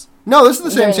 right? No, this is the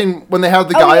same scene when they have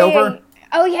the guy over.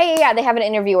 Oh yeah. They have an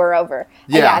interviewer over.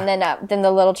 Yeah, and then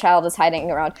the little child is hiding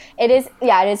around. It is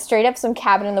straight up some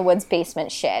cabin in the woods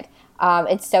basement shit.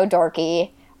 It's so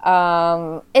dorky.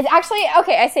 It's actually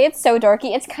okay. I say it's so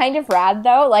dorky. It's kind of rad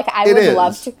though. Like I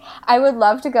would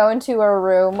love to go into a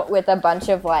room with a bunch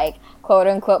of like quote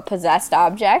unquote possessed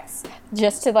objects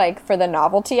just to like for the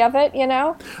novelty of it, you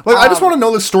know. Like I just want to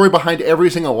know the story behind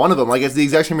every single one of them. Like it's the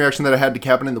exact same reaction that I had to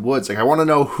Cabin in the Woods. Like I want to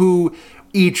know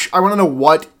I want to know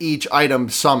what each item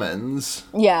summons.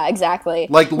 Yeah, exactly.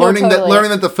 Like learning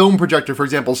that the film projector, for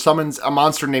example, summons a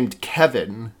monster named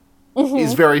Kevin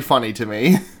is very funny to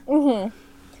me. Mm-hmm.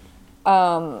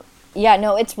 Yeah,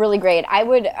 no, it's really great. I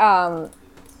would,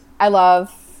 I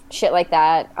love shit like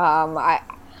that. I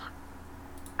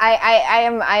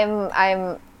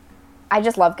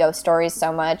just love ghost stories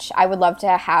so much. I would love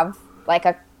to have like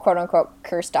a quote unquote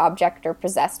cursed object or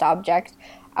possessed object,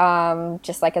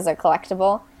 just like as a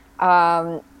collectible.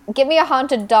 Give me a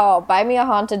haunted doll. Buy me a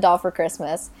haunted doll for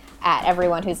Christmas at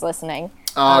everyone who's listening.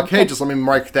 Okay, just let me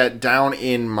mark that down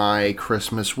in my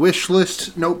Christmas wish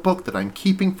list notebook that I'm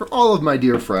keeping for all of my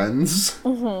dear friends.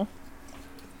 Mm-hmm.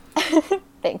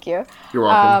 Thank you. You're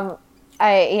welcome.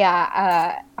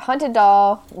 Haunted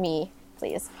doll, me,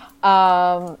 please.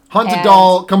 Haunted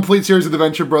doll, complete series of the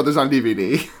Venture Brothers on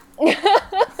DVD.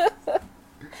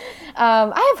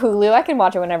 I have Hulu. I can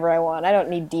watch it whenever I want. I don't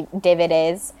need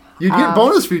DVDs. You'd get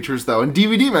bonus features, though, and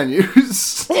DVD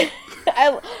menus.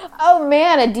 Oh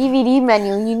man, a DVD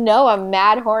menu. You know I'm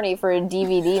mad horny for a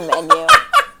DVD menu.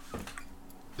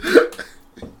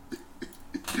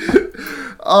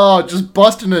 Oh, just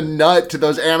busting a nut to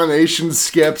those animation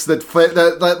skips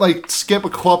that like skip a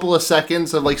couple of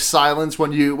seconds of like silence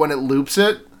when it loops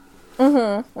it.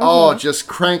 Mm-hmm. Oh, just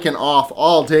cranking off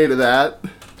all day to that.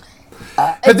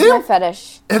 It's my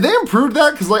fetish. Have they improved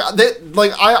that? Because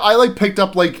I picked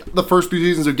up like the first few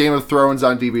seasons of Game of Thrones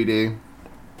on DVD.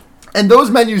 And those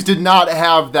menus did not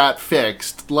have that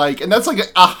fixed. And that's like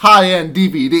a high-end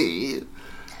DVD.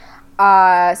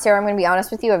 Sarah, I'm going to be honest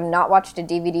with you. I've not watched a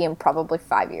DVD in probably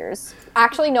 5 years.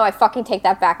 Actually, no, I fucking take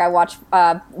that back. I watched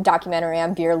a documentary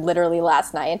on beer literally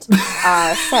last night.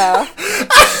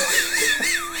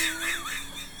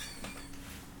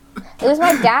 It was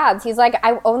my dad's. He's like,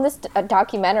 I own this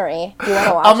documentary. Do you want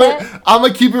to watch it? I'm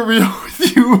going to keep it real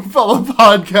with you, fellow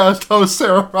podcast host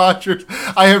Sarah Rogers.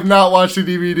 I have not watched the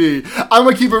DVD. I'm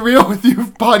going to keep it real with you,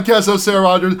 podcast host Sarah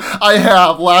Rogers. I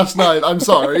have last night. I'm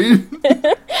sorry.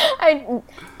 I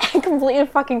completely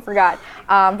fucking forgot.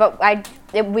 But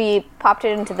we popped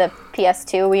it into the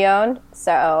PS2 we own,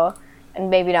 so, and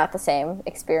maybe not the same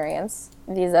experience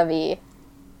vis-a-vis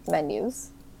menus.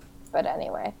 But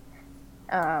anyway.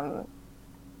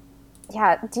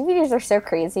 Yeah, DVDs are so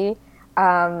crazy.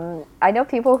 I know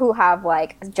people who have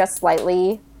just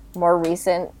slightly more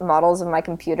recent models of my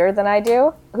computer than I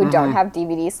do who don't have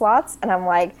DVD slots, and I'm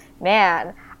like,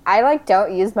 man, I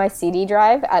don't use my CD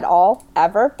drive at all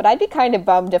ever, but I'd be kind of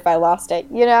bummed if I lost it,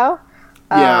 you know?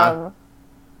 Yeah.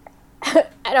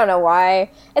 I don't know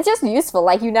why. It's just useful.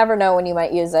 Like, you never know when you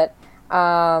might use it.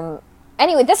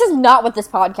 Anyway, this is not what this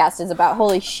podcast is about.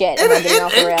 Holy shit.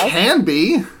 It can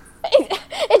be.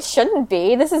 It shouldn't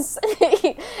be. This is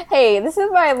hey, this is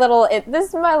my little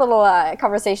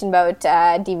conversation about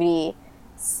DVD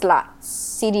slots,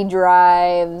 CD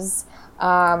drives.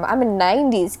 I'm a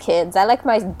 90s kid. I like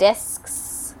my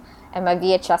discs and my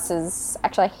VHSs.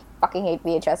 Actually, I fucking hate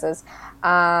VHSs.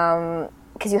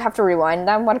 Because you have to rewind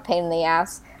them. What a pain in the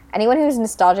ass. Anyone who's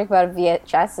nostalgic about a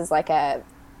VHS is like a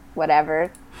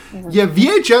whatever. Yeah,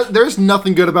 VHS, there's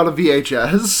nothing good about a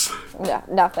VHS. No,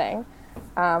 nothing.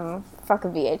 Fuck a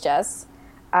VHS.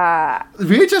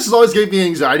 VHS always gave me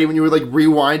anxiety when you would like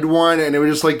rewind one and it would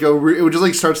just like go, it would just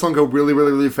like start slow and go really,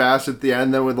 really, really fast at the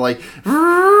end. Then would like,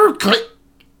 click.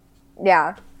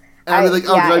 Yeah. And I'd be like,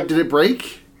 oh, did it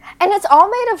break? And it's all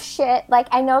made of shit. Like,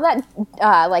 I know that,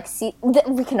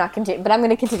 we cannot continue, but I'm going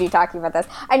to continue talking about this.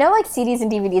 I know, like, CDs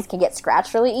and DVDs can get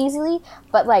scratched really easily,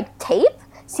 but, like, tape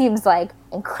seems, like,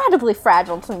 incredibly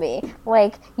fragile to me.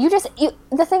 Like,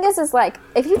 the thing is, like,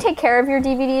 if you take care of your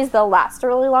DVDs, they'll last a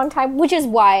really long time, which is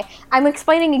why I'm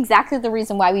explaining exactly the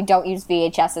reason why we don't use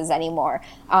VHSs anymore.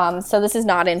 So this is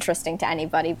not interesting to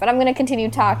anybody, but I'm going to continue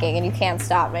talking, and you can't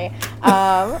stop me.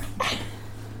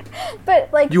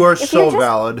 But, like, you are so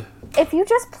valid. If you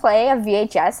just play a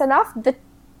VHS enough,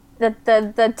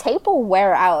 the tape will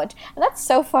wear out. And that's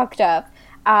so fucked up.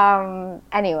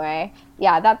 Anyway,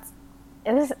 yeah,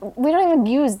 we don't even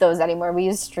use those anymore. We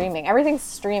use streaming. Everything's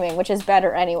streaming, which is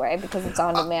better anyway because it's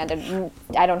on demand and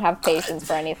I don't have patience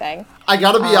for anything. I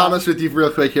gotta be honest with you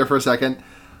real quick here for a second.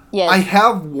 Yes. I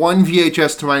have one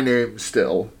VHS to my name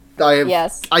still.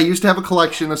 Yes. I used to have a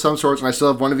collection of some sorts, and I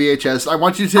still have one VHS. I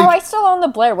want you to take... Oh, I still own the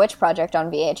Blair Witch Project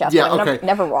on VHS. Yeah, okay.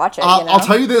 Never watch it, I'll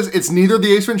tell you this. It's neither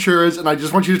the Ace Venturas, and I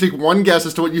just want you to take one guess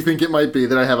as to what you think it might be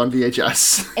that I have on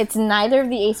VHS. It's neither of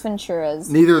the Ace Venturas.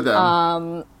 Neither of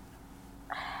them.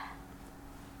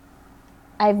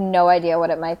 I have no idea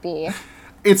what it might be.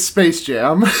 It's Space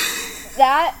Jam.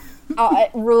 That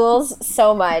it rules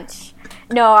so much.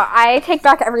 No, I take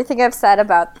back everything I've said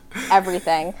about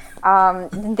everything.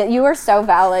 That you are so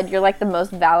valid. You're like the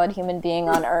most valid human being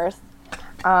on earth.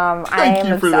 I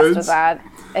am obsessed with that.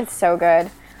 It's so good.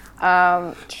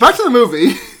 Back to the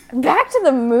movie. Back to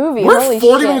the movie. We're Holy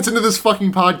 40 shit. minutes into this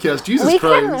fucking podcast. Jesus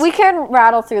Christ. We can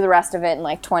rattle through the rest of it in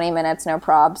like 20 minutes, no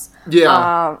probs.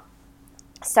 Yeah.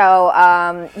 So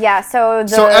Ed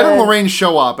and Lorraine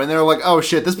show up, and they're like, "Oh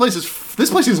shit, this place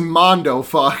is Mondo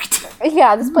fucked."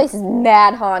 Yeah, this place is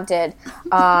mad haunted,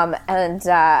 and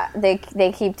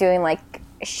they keep doing like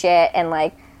shit, and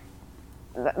like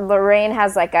Lorraine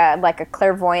has like a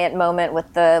clairvoyant moment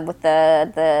with the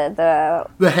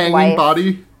hanging wife.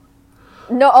 body.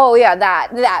 No, oh yeah,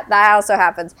 that also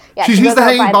happens. Yeah, she sees the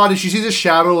hanging body. She sees a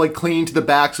shadow like clinging to the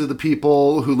backs of the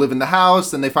people who live in the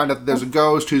house, and they find out that there's a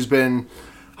ghost who's been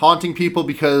haunting people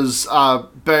because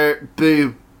Bathsheba.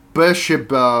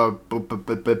 What the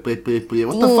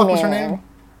fuck was her name?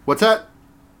 What's that?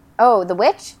 Oh, the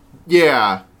witch?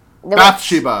 Yeah. The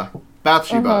Bathsheba.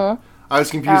 Bathsheba. Mm-hmm. I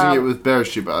was confusing it with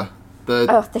Beersheba.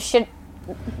 The shit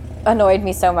annoyed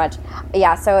me so much.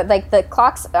 Yeah, so like the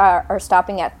clocks are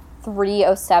stopping at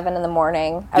 3:07 in the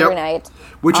morning every night.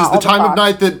 Which is the time of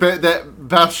night that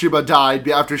Bathsheba died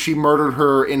after she murdered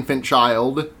her infant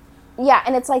child. Yeah,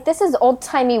 and it's like, this is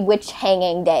old-timey witch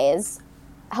hanging days.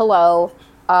 Hello.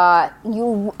 They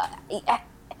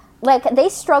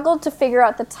struggled to figure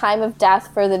out the time of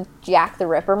death for the Jack the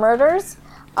Ripper murders.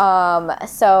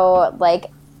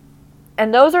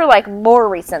 And those are, like, more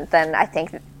recent than, I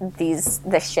think, this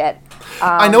shit.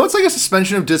 I know it's, like, a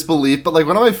suspension of disbelief, but, like,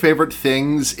 one of my favorite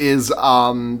things is,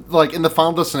 like, in the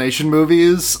Final Destination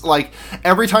movies, like,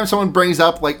 every time someone brings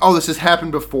up, like, oh, this has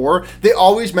happened before, they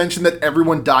always mention that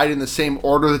everyone died in the same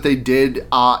order that they did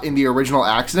in the original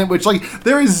accident, which, like,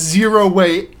 there is zero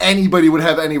way anybody would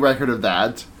have any record of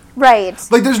that. Right.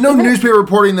 Like, there's no newspaper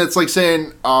reporting that's, like,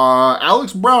 saying,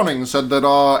 Alex Browning said that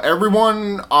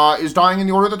everyone is dying in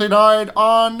the order that they died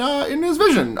in his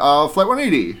vision. Flight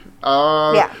 180.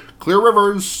 Clear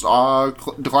Rivers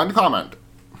declined to comment.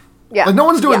 Yeah. Like, no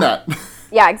one's doing that.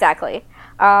 Yeah, exactly.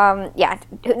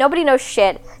 Nobody knows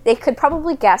shit. They could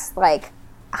probably guess, like,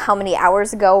 how many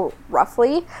hours ago,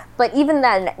 roughly. But even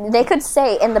then, they could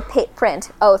say in the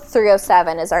print,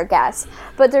 3:07 is our guess.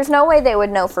 But there's no way they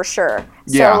would know for sure.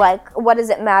 Yeah. So, like, what does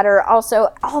it matter? Also,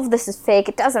 all of this is fake.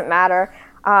 It doesn't matter.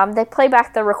 They play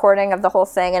back the recording of the whole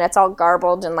thing, and it's all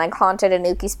garbled and, like, haunted and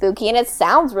ooky spooky. And it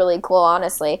sounds really cool,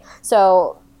 honestly.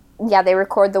 So, yeah, they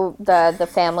record the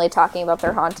family talking about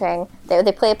their haunting.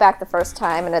 They play it back the first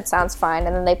time, and it sounds fine.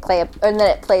 And then they play it, and then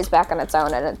it plays back on its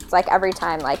own. And it's, like, every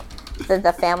time, like,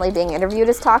 the family being interviewed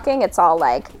is talking, it's all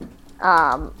like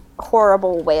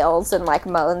horrible wails and like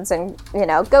moans and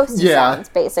ghosty sounds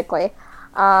basically,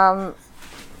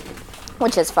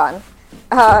 which is fun.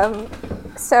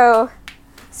 So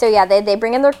yeah, they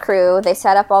bring in their crew. They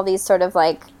set up all these sort of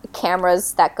like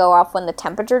cameras that go off when the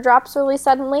temperature drops really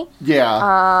suddenly.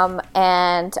 Yeah.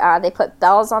 And they put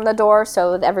bells on the door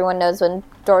so that everyone knows when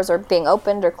doors are being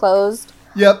opened or closed.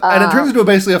 Yep, and it turns into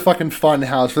basically a fucking fun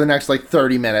house for the next like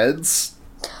 30 minutes.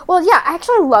 Well, yeah, I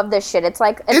actually love this shit. It's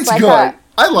like good.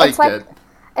 I liked it.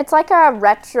 It's like a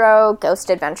retro Ghost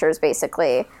Adventures,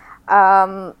 basically.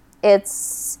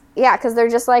 Because they're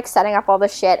just like setting up all the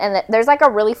shit, and there's like a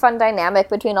really fun dynamic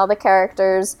between all the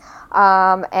characters.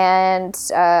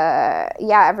 Everyone's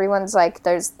like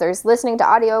there's listening to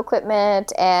audio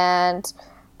equipment, and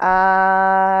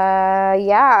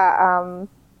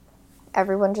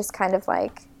everyone just kind of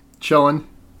like chilling.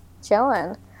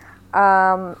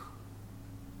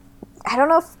 I don't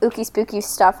know if Ookie Spooky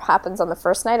stuff happens on the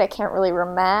first night. I can't really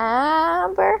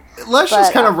remember. Let's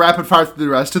just kind of rapid fire through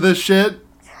the rest of this shit.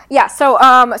 Yeah,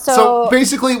 so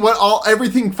basically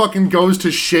everything fucking goes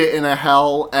to shit in a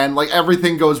hell, and like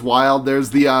everything goes wild.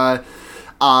 There's the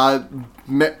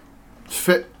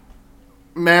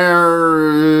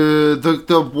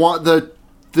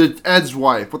Ed's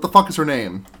wife. What the fuck is her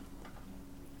name?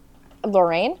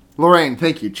 Lorraine,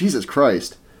 thank you. Jesus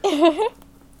Christ.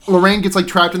 Lorraine gets like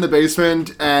trapped in the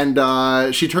basement,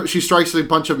 and she strikes a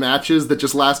bunch of matches that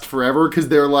just last forever because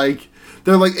they're like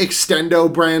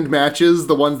Extendo brand matches,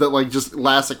 the ones that like just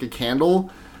last like a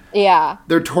candle. Yeah,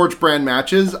 they're torch brand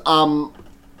matches. And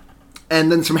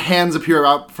then some hands appear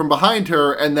out from behind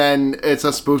her, and then it's a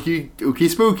Ookie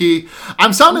Spooky.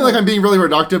 I'm sounding like I'm being really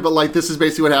reductive, but like this is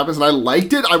basically what happens, and I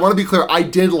liked it. I want to be clear, I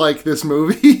did like this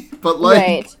movie, but like.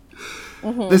 Right.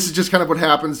 Mm-hmm. This is just kind of what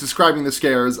happens, describing the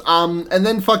scares. And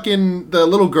then fucking the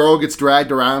little girl gets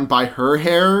dragged around by her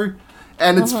hair.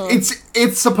 And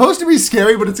it's supposed to be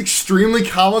scary, but it's extremely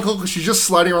comical because she's just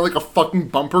sliding around like a fucking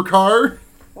bumper car.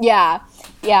 Yeah.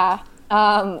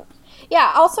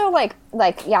 Also,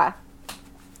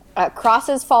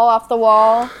 crosses fall off the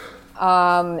wall,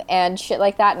 and shit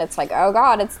like that, and it's like, oh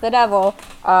god, it's the devil.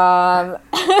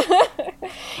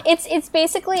 It's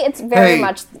basically, it's very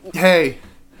much... Hey,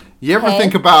 you ever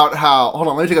think about how... Hold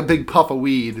on, let me take a big puff of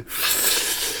weed.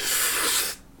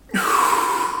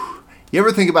 You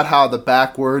ever think about how the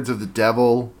backwards of the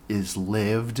devil is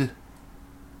lived?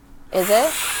 Is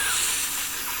it?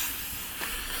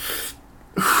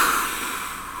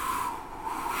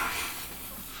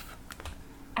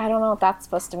 I don't know what that's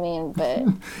supposed to mean, but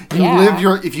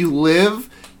if you live,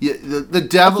 the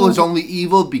devil is only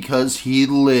evil because he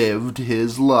lived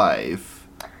his life.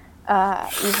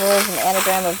 Evil is an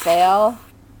anagram of veil,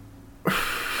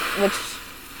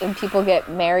 when people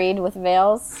get married with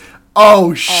veils.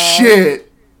 Oh shit!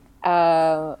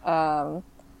 Yeah.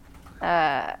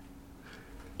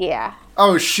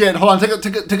 Oh shit! Hold on, take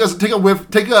a whiff,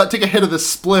 take a hit of the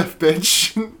spliff,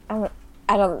 bitch.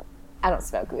 I don't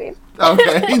smoke weed.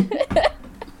 Okay.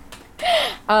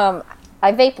 I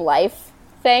vape life.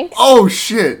 Thanks. Oh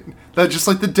shit! That's just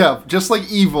like the devil, just like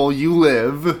evil. You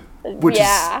live, which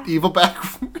is evil back.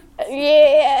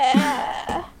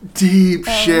 Yeah. Deep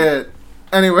shit.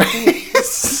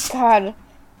 Anyways. God,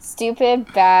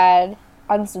 stupid, bad,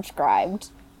 unsubscribed.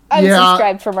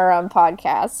 Unsubscribed from our own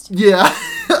podcast. Yeah,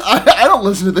 I don't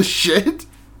listen to this shit.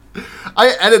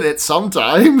 I edit it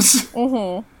sometimes.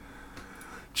 Mm-hmm.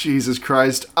 Jesus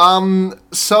Christ.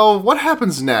 So what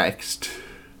happens next?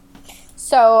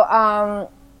 So,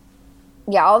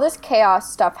 all this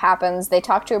chaos stuff happens. They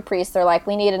talk to a priest. They're like,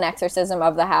 we need an exorcism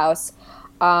of the house.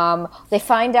 They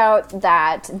find out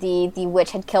that the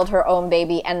witch had killed her own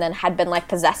baby and then had been, like,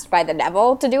 possessed by the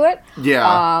devil to do it.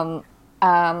 Yeah.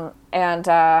 And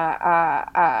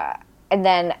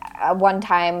then one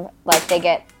time, like, they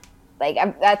get, like,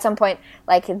 at some point,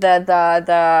 like,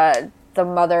 the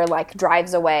mother, like,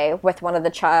 drives away with one of the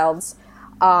childs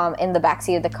in the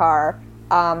backseat of the car,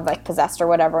 like, possessed or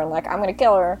whatever, and, like, I'm gonna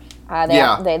kill her.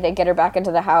 They get her back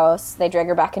into the house. They drag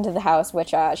her back into the house,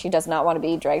 which she does not want to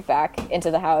be dragged back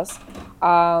into the house.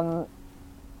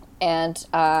 They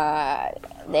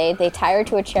tie her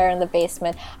to a chair in the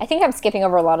basement. I think I'm skipping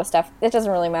over a lot of stuff. It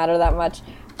doesn't really matter that much.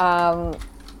 The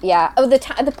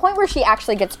point where she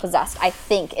actually gets possessed, I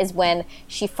think, is when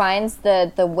she finds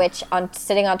the witch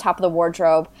sitting on top of the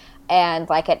wardrobe, and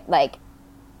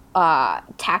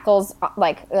tackles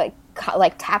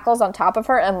tackles on top of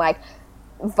her and like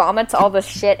vomits all the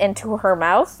shit into her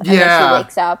mouth. And then she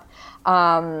wakes up,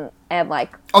 and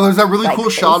like. Oh, there's that really cool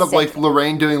shot of like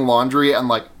Lorraine doing laundry and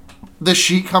like the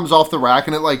sheet comes off the rack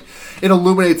and it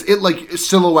illuminates, it like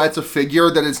silhouettes a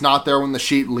figure that is not there when the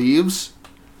sheet leaves.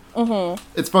 Mm-hmm.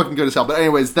 It's fucking good as hell. But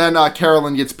anyways, then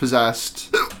Carolyn gets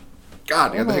possessed.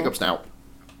 God, I got the hiccups now.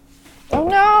 Oh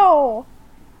no!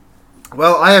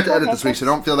 Well, I have to edit this week, so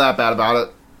don't feel that bad about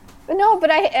it. No,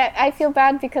 but I feel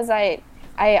bad because I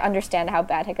understand how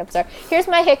bad hiccups are. Here's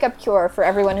my hiccup cure for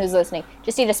everyone who's listening.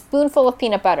 Just eat a spoonful of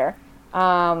peanut butter.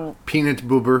 Peanut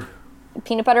boober.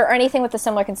 Peanut butter or anything with a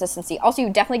similar consistency. Also, you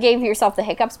definitely gave yourself the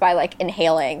hiccups by like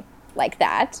inhaling like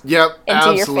that. Yep,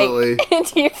 absolutely.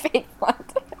 Into your fake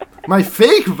blunt. My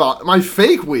fake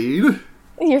weed.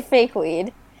 Your fake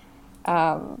weed.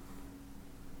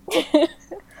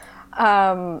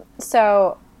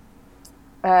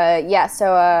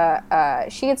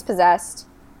 She gets possessed,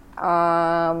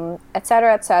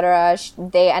 etc., etc.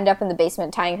 They end up in the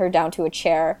basement tying her down to a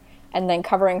chair and then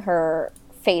covering her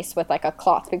face with like a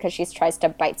cloth because she tries to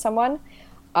bite someone.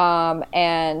 They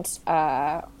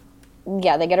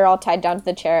get her all tied down to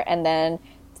the chair, and then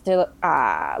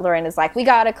Lorraine is like,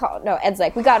 Ed's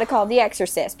like, we gotta call the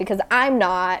exorcist because I'm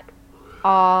not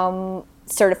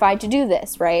certified to do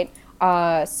this, right?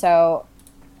 But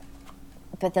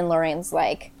then Lorraine's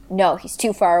like, no, he's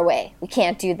too far away. We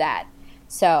can't do that.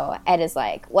 So Ed is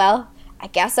like, well, I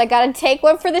guess I gotta take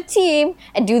one for the team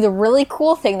and do the really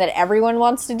cool thing that everyone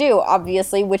wants to do,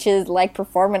 obviously, which is like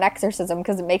perform an exorcism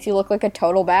because it makes you look like a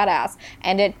total badass.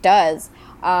 And it does.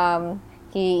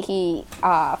 He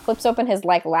flips open his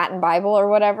like Latin Bible or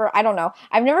whatever. I don't know.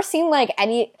 I've never seen like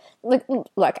any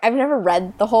look. I've never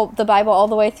read the Bible all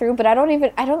the way through, but I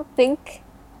don't think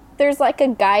there's like a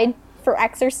guide for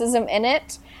exorcism in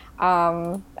it.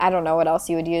 I don't know what else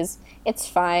you would use. It's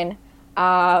fine.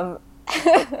 So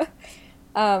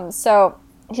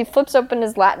he flips open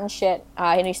his Latin shit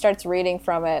and he starts reading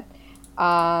from it.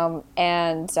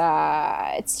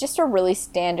 It's just a really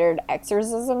standard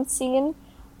exorcism scene.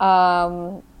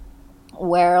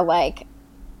 Where like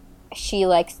she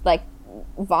like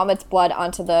vomits blood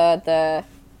onto the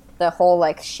whole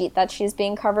like sheet that she's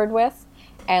being covered with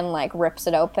and like rips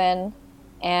it open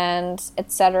and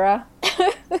etc.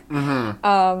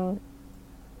 Mm-hmm.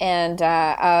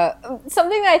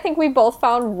 Something that I think we both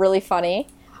found really funny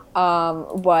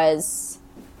was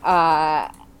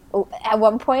at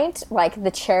one point like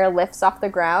the chair lifts off the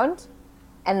ground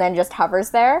and then just hovers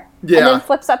there. Yeah. And then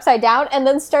flips upside down and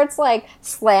then starts like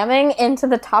slamming into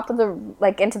the top of the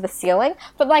into the ceiling,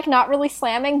 but like not really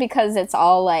slamming because it's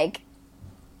all like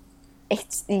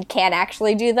you can't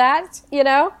actually do that, you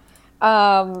know?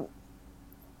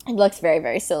 It looks very,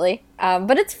 very silly.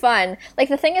 But it's fun. Like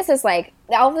the thing is like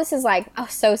all of this is like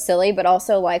so silly but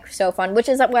also like so fun, which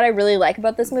is what I really like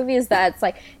about this movie is that it's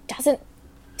like doesn't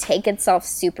take itself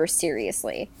super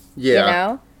seriously. Yeah. You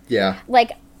know? Yeah.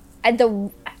 Like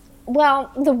the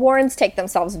Warrens take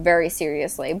themselves very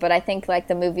seriously, but I think like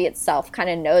the movie itself kind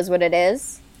of knows what it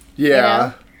is.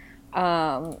 Yeah. You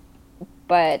know?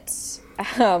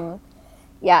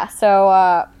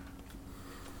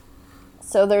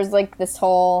 So there's like this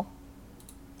whole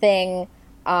thing.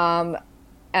 The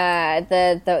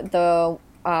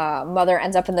mother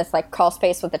ends up in this like crawl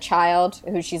space with a child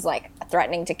who she's like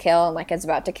threatening to kill and like is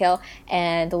about to kill,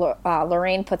 and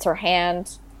Lorraine puts her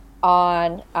hand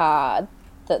on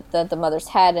the mother's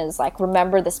head and is like,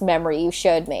 remember this memory you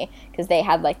showed me, because they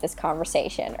had like this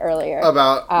conversation earlier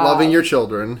about loving your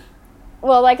children.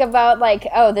 Well, like about like,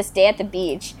 oh, this day at the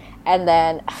beach, and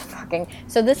then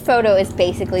so this photo is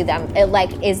basically them. It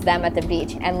like is them at the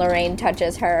beach, and Lorraine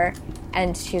touches her,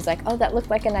 and she's like, oh, that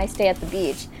looked like a nice day at the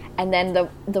beach, and then the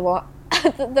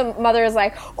mother is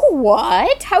like,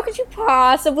 what? How could you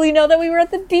possibly know that we were at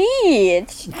the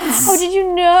beach? How did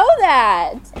you know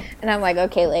that? And I'm like,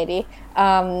 okay, lady.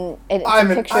 I'm an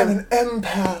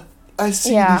empath. I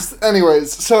see these.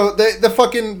 Anyways, so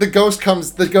the ghost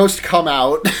come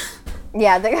out.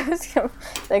 Yeah, the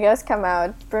ghosts come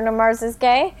out. Bruno Mars is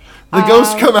gay. The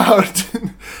ghosts come out.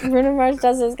 Bruno Mars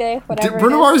does is gay. Whatever.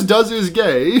 Bruno Mars does is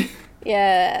gay.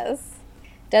 Yes.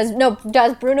 Does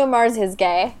Bruno Mars is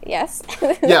gay? Yes.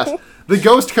 Yes. The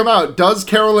ghosts come out. Does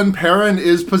Carolyn Perrin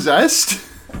is possessed?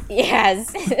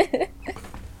 Yes.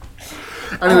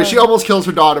 Anyway, she almost kills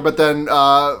her daughter, but then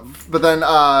fucking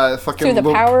through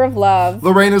the power of love,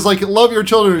 Lorraine is like, love your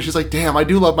children, and she's like, damn, I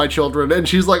do love my children, and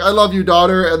she's like, I love you,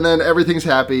 daughter, and then everything's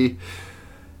happy,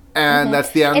 and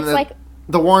that's the end. It's like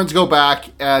the Warrens go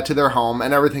back to their home,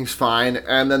 and everything's fine,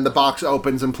 and then the box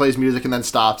opens and plays music, and then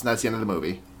stops, and that's the end of the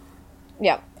movie.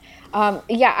 Yeah.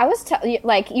 Yeah, I was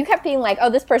like, you kept being like, "Oh,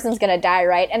 this person's gonna die,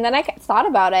 right?" And then I thought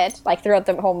about it, like throughout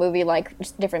the whole movie, like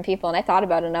just different people, and I thought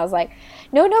about it, and I was like,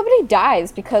 "No, nobody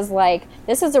dies because like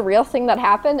this is a real thing that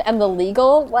happened, and the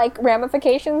legal like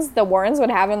ramifications the Warrens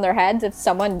would have in their heads if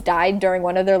someone died during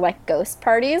one of their like ghost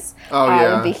parties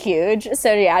would be huge."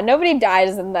 So yeah, nobody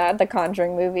dies in the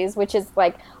Conjuring movies, which is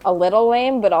like a little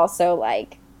lame, but also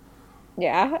like,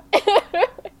 yeah,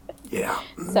 Yeah.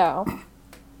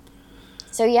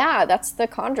 So yeah, that's The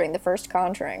Conjuring, the first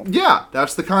Conjuring. Yeah,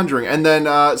 that's The Conjuring. And then,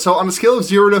 so on a scale of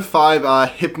 0 to 5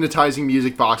 hypnotizing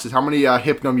music boxes, how many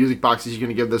hypno music boxes are you going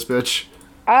to give this bitch?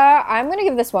 I'm going to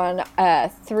give this one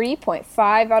a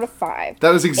 3.5 out of 5.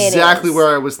 That is exactly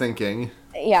where I was thinking.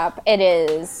 Yep, it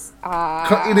is.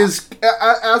 It is,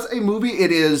 as a movie,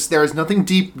 it is, there is nothing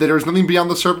deep, there is nothing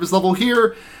beyond the surface level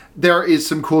here. There is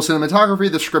some cool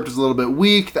cinematography. The script is a little bit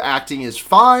weak. The acting is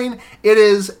fine. It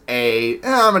is I'm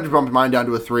going to bump mine down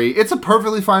to a 3. It's a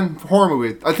perfectly fine horror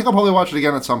movie. I think I'll probably watch it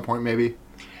again at some point, maybe.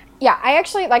 Yeah, I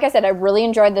actually, like I said, I really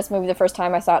enjoyed this movie the first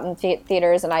time I saw it in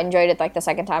theaters, and I enjoyed it like the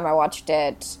second time I watched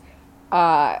it,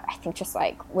 I think just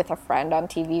like with a friend on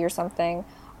TV or something.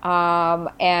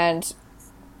 And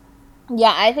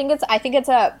yeah, I think it's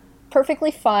a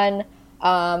perfectly fun,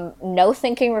 no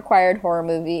thinking required horror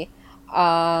movie.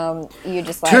 You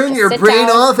just like turn your brain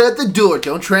down. off at the door.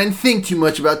 Don't try and think too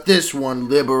much about this one,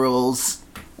 liberals.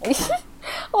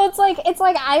 Well, it's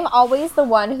like I'm always the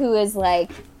one who is like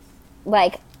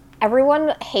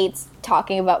everyone hates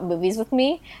talking about movies with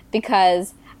me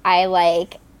because I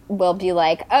like will be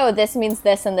like, oh, this means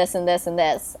this and this and this and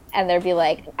this, and they'll be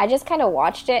like, I just kind of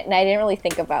watched it and I didn't really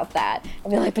think about that.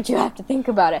 I'll be like, but you have to think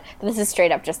about it. But this is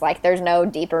straight up just like there's no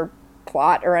deeper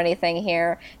plot or anything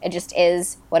here. It just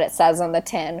is what it says on the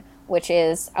tin, which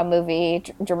is a movie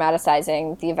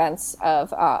dramatizing the events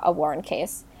of a Warren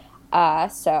case.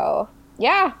 So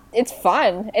yeah, it's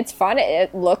fun.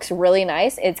 It looks really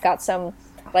nice. It's got some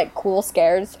like cool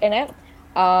scares in it,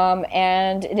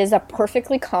 and it is a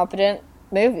perfectly competent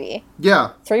movie.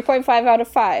 Yeah, 3.5 out of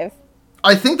 5.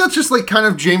 I think that's just like kind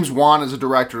of James Wan as a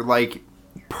director, like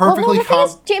perfectly.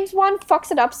 James Wan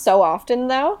fucks it up so often,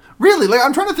 though. Really, like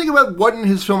I'm trying to think about what in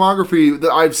his filmography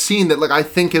that I've seen that like I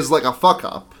think is like a fuck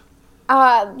up.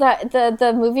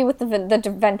 The movie with the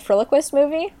ventriloquist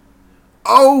movie.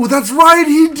 Oh, that's right.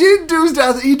 He did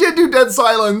do Dead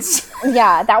Silence.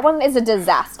 Yeah, that one is a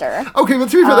disaster. Okay, but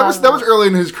to be fair, that was early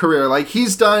in his career. Like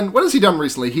he's done. What has he done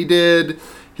recently? He did.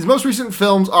 His most recent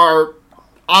films are.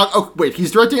 Oh wait,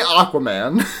 he's directing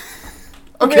Aquaman.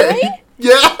 Okay. Really?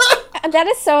 Yeah. That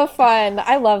is so fun.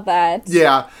 I love that.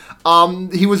 Yeah.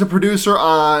 He was a producer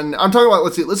on. I'm talking about.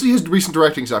 Let's see his recent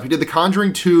directing stuff. He did The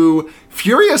Conjuring 2,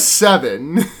 Furious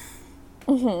 7.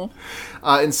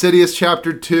 Mm-hmm. Insidious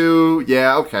Chapter 2.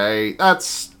 Yeah, okay.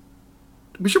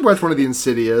 We should watch one of the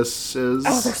Insidiouses.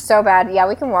 Oh, they're so bad. Yeah,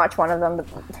 we can watch one of them, but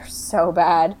they're so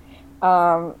bad.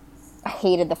 I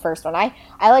hated the first one. I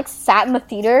like sat in the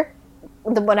theater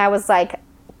when I was like,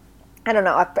 I don't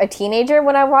know, a teenager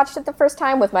when I watched it the first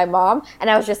time with my mom, and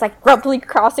I was just like grumpily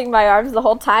crossing my arms the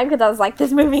whole time because I was like,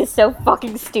 this movie is so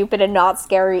fucking stupid and not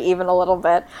scary even a little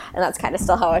bit. And that's kind of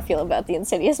still how I feel about the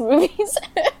Insidious movies.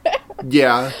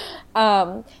 Yeah.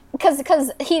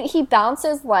 Because he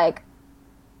balances like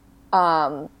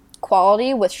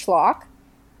quality with schlock,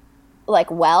 like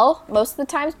well most of the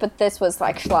times, but this was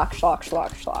like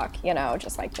schlock, you know,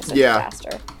 just a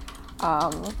disaster.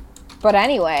 But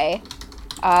anyway,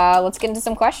 let's get into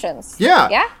some questions. Yeah.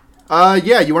 Yeah?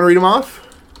 Yeah, you want to read them off?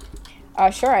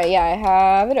 Sure, yeah, I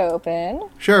have it open.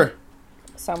 Sure.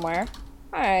 Somewhere.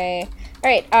 All right,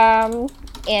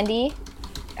 Andy,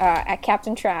 at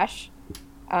Captain Trash,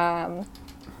 well,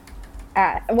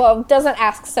 it doesn't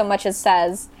ask so much as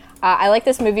says, I like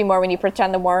this movie more when you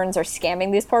pretend the Warrens are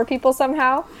scamming these poor people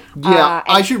somehow. Yeah,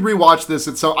 I should rewatch this.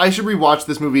 I should rewatch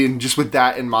this movie and just with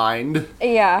that in mind.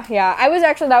 Yeah. That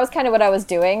was kind of what I was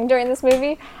doing during this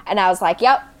movie, and I was like,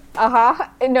 yep,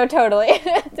 no, totally,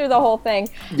 through the whole thing.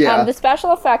 Yeah. The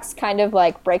special effects kind of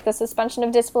like break the suspension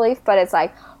of disbelief, but it's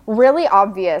like really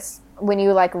obvious when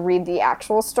you like read the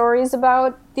actual stories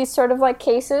about these sort of like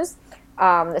cases,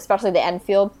 especially the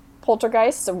Enfield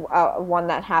poltergeist, one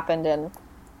that happened in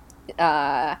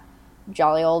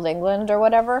jolly old England or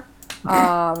whatever.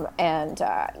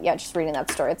 Just reading that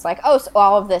story, it's like, oh, so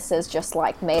all of this is just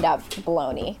like made up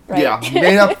baloney, right? Yeah,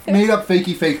 made up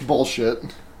fakey fake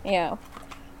bullshit. Yeah.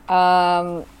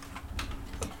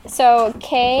 So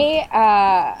Kay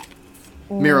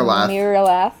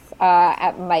Miralath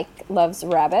at Mike Loves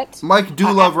Rabbit. Mike do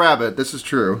love rabbit. This is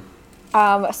true.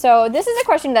 So this is a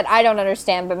question that I don't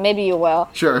understand, but maybe you will.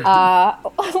 Sure.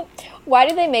 Why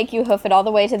do they make you hoof it all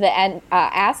the way to the end,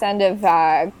 ass end of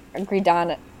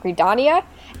Gridania,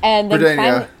 and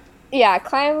then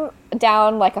climb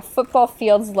down like a football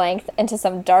field's length into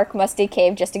some dark, musty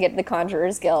cave just to get to the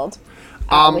Conjurer's Guild?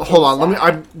 Hold on.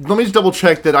 Let me just double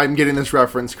check that I'm getting this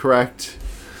reference correct.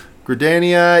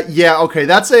 Gridania. Yeah. Okay.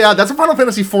 That's a Final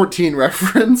Fantasy XIV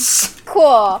reference.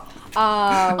 Cool.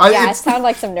 It sounds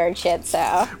like some nerd shit.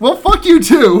 So. Well, fuck you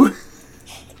too.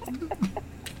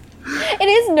 It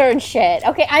is nerd shit.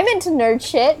 Okay, I'm into nerd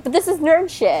shit, but this is nerd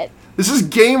shit. This is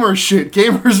gamer shit.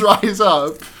 Gamers rise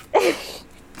up.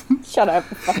 Shut up,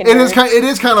 fucking It nerd.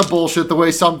 is kind of bullshit the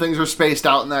way some things are spaced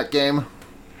out in that game.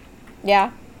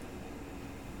 Yeah.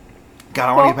 God,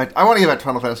 I want to get back to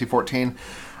Final Fantasy XIV.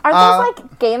 Aren't those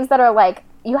like games that are like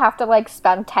you have to like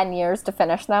spend 10 years to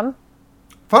finish them?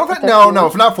 No,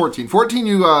 not 14. 14,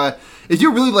 if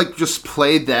you really like just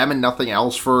play them and nothing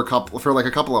else for a couple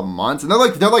of months, and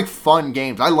they're like fun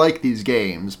games. I like these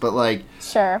games, but like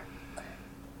sure,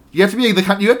 you have to be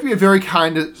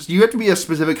a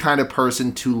specific kind of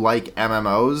person to like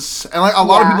MMOs, and like a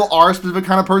lot of people are a specific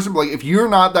kind of person. But like if you're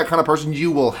not that kind of person,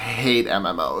 you will hate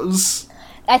MMOs.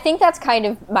 I think that's kind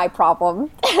of my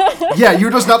problem. Yeah, you're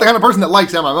just not the kind of person that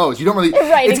likes MMOs. You don't really.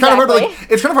 Right, it's exactly.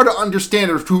 It's kind of hard to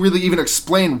understand or to really even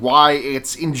explain why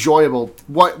it's enjoyable.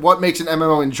 What makes an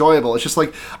MMO enjoyable? It's just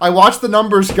like I watch the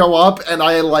numbers go up and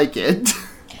I like it.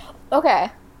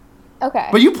 Okay.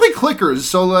 But you play clickers,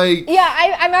 so like.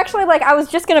 Yeah, I'm actually like I was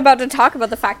just about to talk about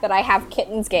the fact that I have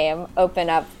Kitten's game open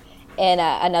up in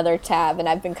another tab, and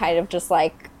I've been kind of just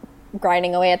like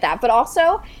grinding away at that, but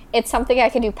also it's something I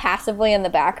can do passively in the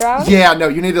background. Yeah, no,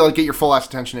 you need to like get your full ass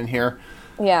attention in here.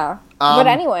 Yeah. But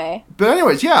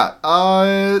anyways, yeah.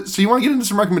 So you want to get into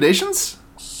some recommendations?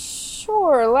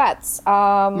 Sure, let's.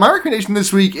 My recommendation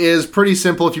this week is pretty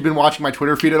simple if you've been watching my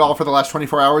Twitter feed at all for the last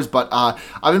 24 hours, but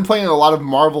I've been playing a lot of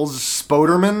Marvel's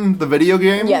Spider-Man, the video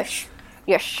game. Yes.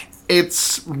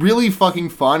 It's really fucking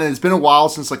fun, and it's been a while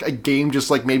since like a game just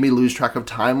like made me lose track of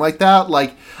time like that.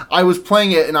 Like I was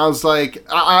playing it, and I was like,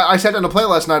 I sat down to play it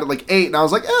last night at like 8, and I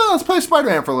was like, let's play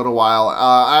Spider-Man for a little while.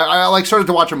 I like started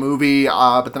to watch a movie,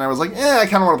 but then I was like, I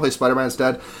kind of want to play Spider-Man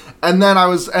instead. And then I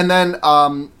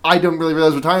didn't really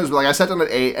realize what time it was, but like I sat down at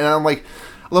 8, and I'm like,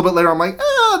 a little bit later, I'm like,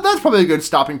 that's probably a good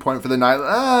stopping point for the night.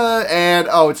 And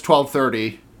it's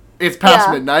 12:30. It's past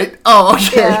midnight. Oh,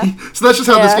 okay. Yeah. So that's just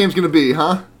how this game's gonna be,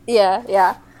 huh?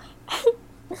 Yeah.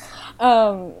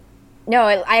 No,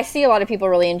 I see a lot of people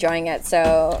really enjoying it,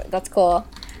 so that's cool.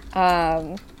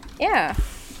 Cool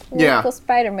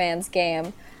Spider-Man's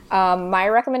game. My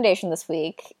recommendation this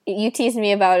week, you teased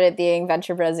me about it being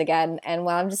Venture Bros again, and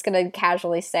I'm just going to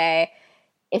casually say,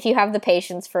 if you have the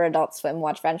patience for Adult Swim,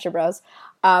 watch Venture Bros.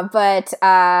 But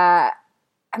my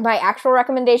actual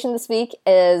recommendation this week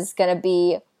is going to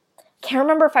be, can't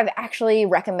remember if I've actually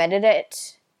recommended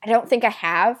it. I don't think I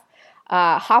have.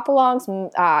 Hopalong's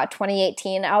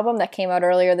 2018 album that came out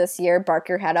earlier this year, Bark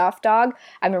Your Head Off Dog.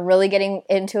 I've been really getting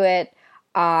into it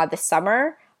this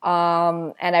summer,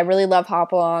 and I really love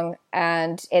Hopalong,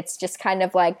 and it's just kind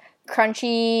of like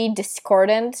crunchy,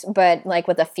 discordant, but like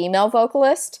with a female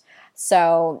vocalist.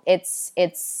 So it's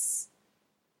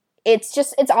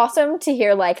awesome to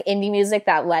hear like indie music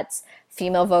that lets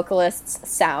female vocalists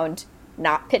sound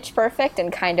not pitch perfect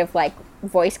and kind of like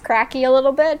voice cracky a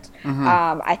little bit. Mm-hmm.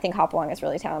 I think Hopalong is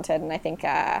really talented, and I think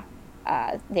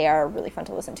they are really fun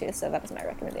to listen to, so that is my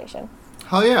recommendation.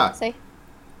 Hell yeah. See?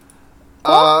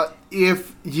 Cool.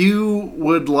 If you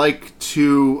would like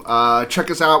to check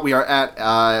us out, we are at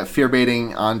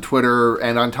Fearbaiting on Twitter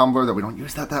and on Tumblr, that we don't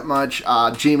use that much,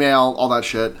 Gmail, all that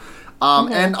shit.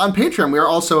 And on Patreon, we are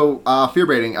also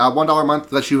Fearbaiting. $1 a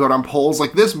month lets you vote on polls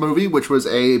like this movie, which was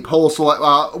a poll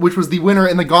which was the winner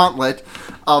in the gauntlet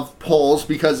of polls,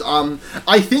 because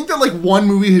I think that like one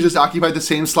movie has just occupied the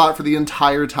same slot for the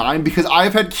entire time, because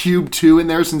I've had Cube 2 in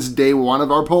there since day one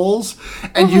of our polls,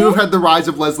 and you have had The Rise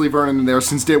of Leslie Vernon in there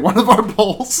since day one of our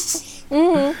polls.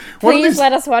 Mm-hmm. Please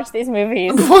let us watch these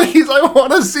movies. Please, I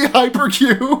want to see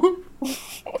Hypercube.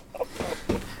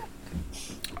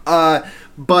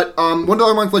 But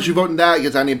 $1 a month lets you vote in that. You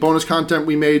get any bonus content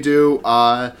we may do.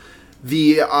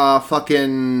 The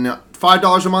fucking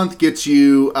 $5 a month gets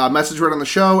you a message read on the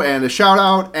show and a shout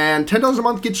out. And $10 a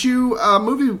month gets you a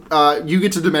movie. You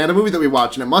get to demand a movie that we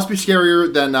watch, and it must be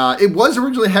scarier than it was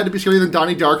originally had to be scarier than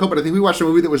Donnie Darko. But I think we watched a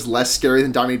movie that was less scary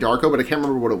than Donnie Darko, but I can't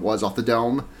remember what it was off the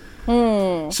dome.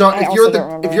 So if you're at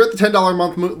the $10 a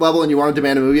month level and you want to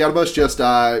demand a movie out of us, just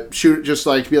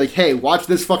be like, hey, watch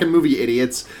this fucking movie,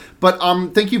 idiots. But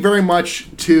thank you very much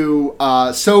to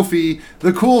Sophie,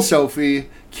 the cool Sophie,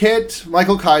 Kit,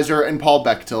 Michael Kaiser, and Paul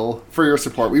Bechtel for your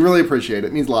support. We really appreciate it.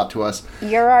 It means a lot to us.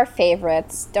 You're our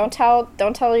favorites. Don't tell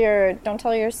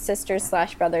your sisters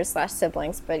 / brothers /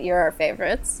 siblings, but you're our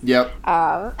favorites. Yep.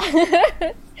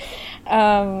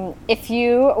 If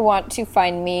you want to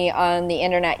find me on the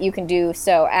internet, you can do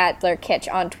so at Blair Kitch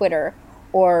on Twitter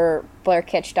or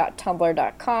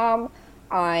blairkitch.tumblr.com.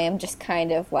 I am just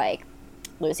kind of like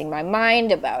losing my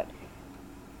mind about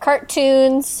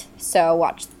cartoons, so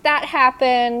watch that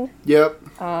happen. Yep.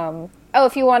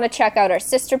 If you want to check out our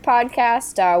sister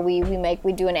podcast, we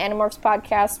do an Animorphs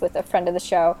podcast with a friend of the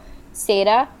show,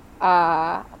 Seda,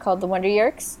 called The Wonder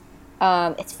Yerks.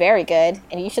 It's very good,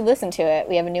 and you should listen to it.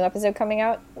 We have a new episode coming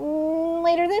out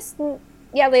later this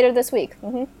week.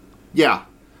 Mm-hmm. Yeah.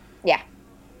 Yeah.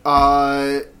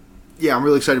 Yeah, I'm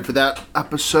really excited for that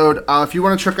episode. If you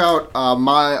want to check out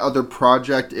my other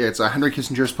project, it's Henry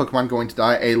Kissinger's Pokemon Going to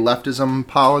Die, a leftism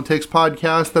politics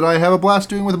podcast that I have a blast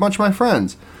doing with a bunch of my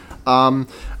friends. I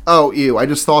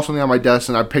just saw something on my desk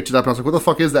and I picked it up and I was like, what the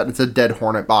fuck is that? And it's a dead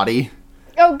hornet body.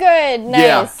 Oh, good. Nice.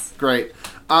 Yeah, great.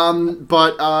 Henry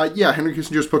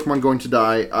Kissinger's Pokemon Going to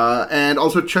Die. And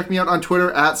also check me out on Twitter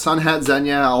at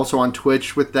SunhatZenya, also on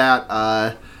Twitch with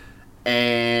that.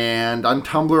 And on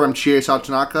Tumblr, I'm Chie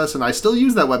Sachanakas, and I still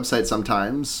use that website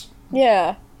sometimes.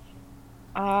 Yeah.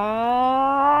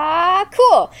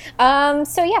 Cool.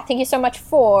 Thank you so much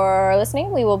for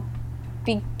listening. We will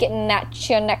be getting at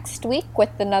you next week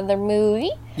with another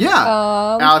movie. Yeah.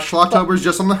 Schlocktober's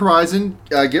just on the horizon.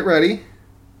 Get ready.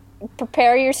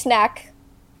 Prepare your snack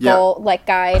bowl,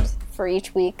 guide for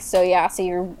each week. So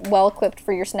you're well equipped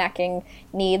for your snacking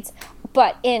needs.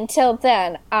 But until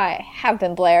then, I have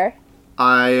been Blair.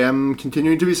 I am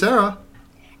continuing to be Sarah.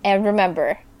 And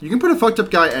remember, you can put a fucked up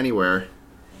guy anywhere.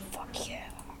 Fuck you.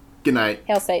 Good night.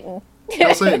 Hail Satan.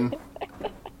 Hail Satan.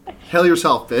 Hail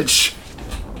yourself, bitch.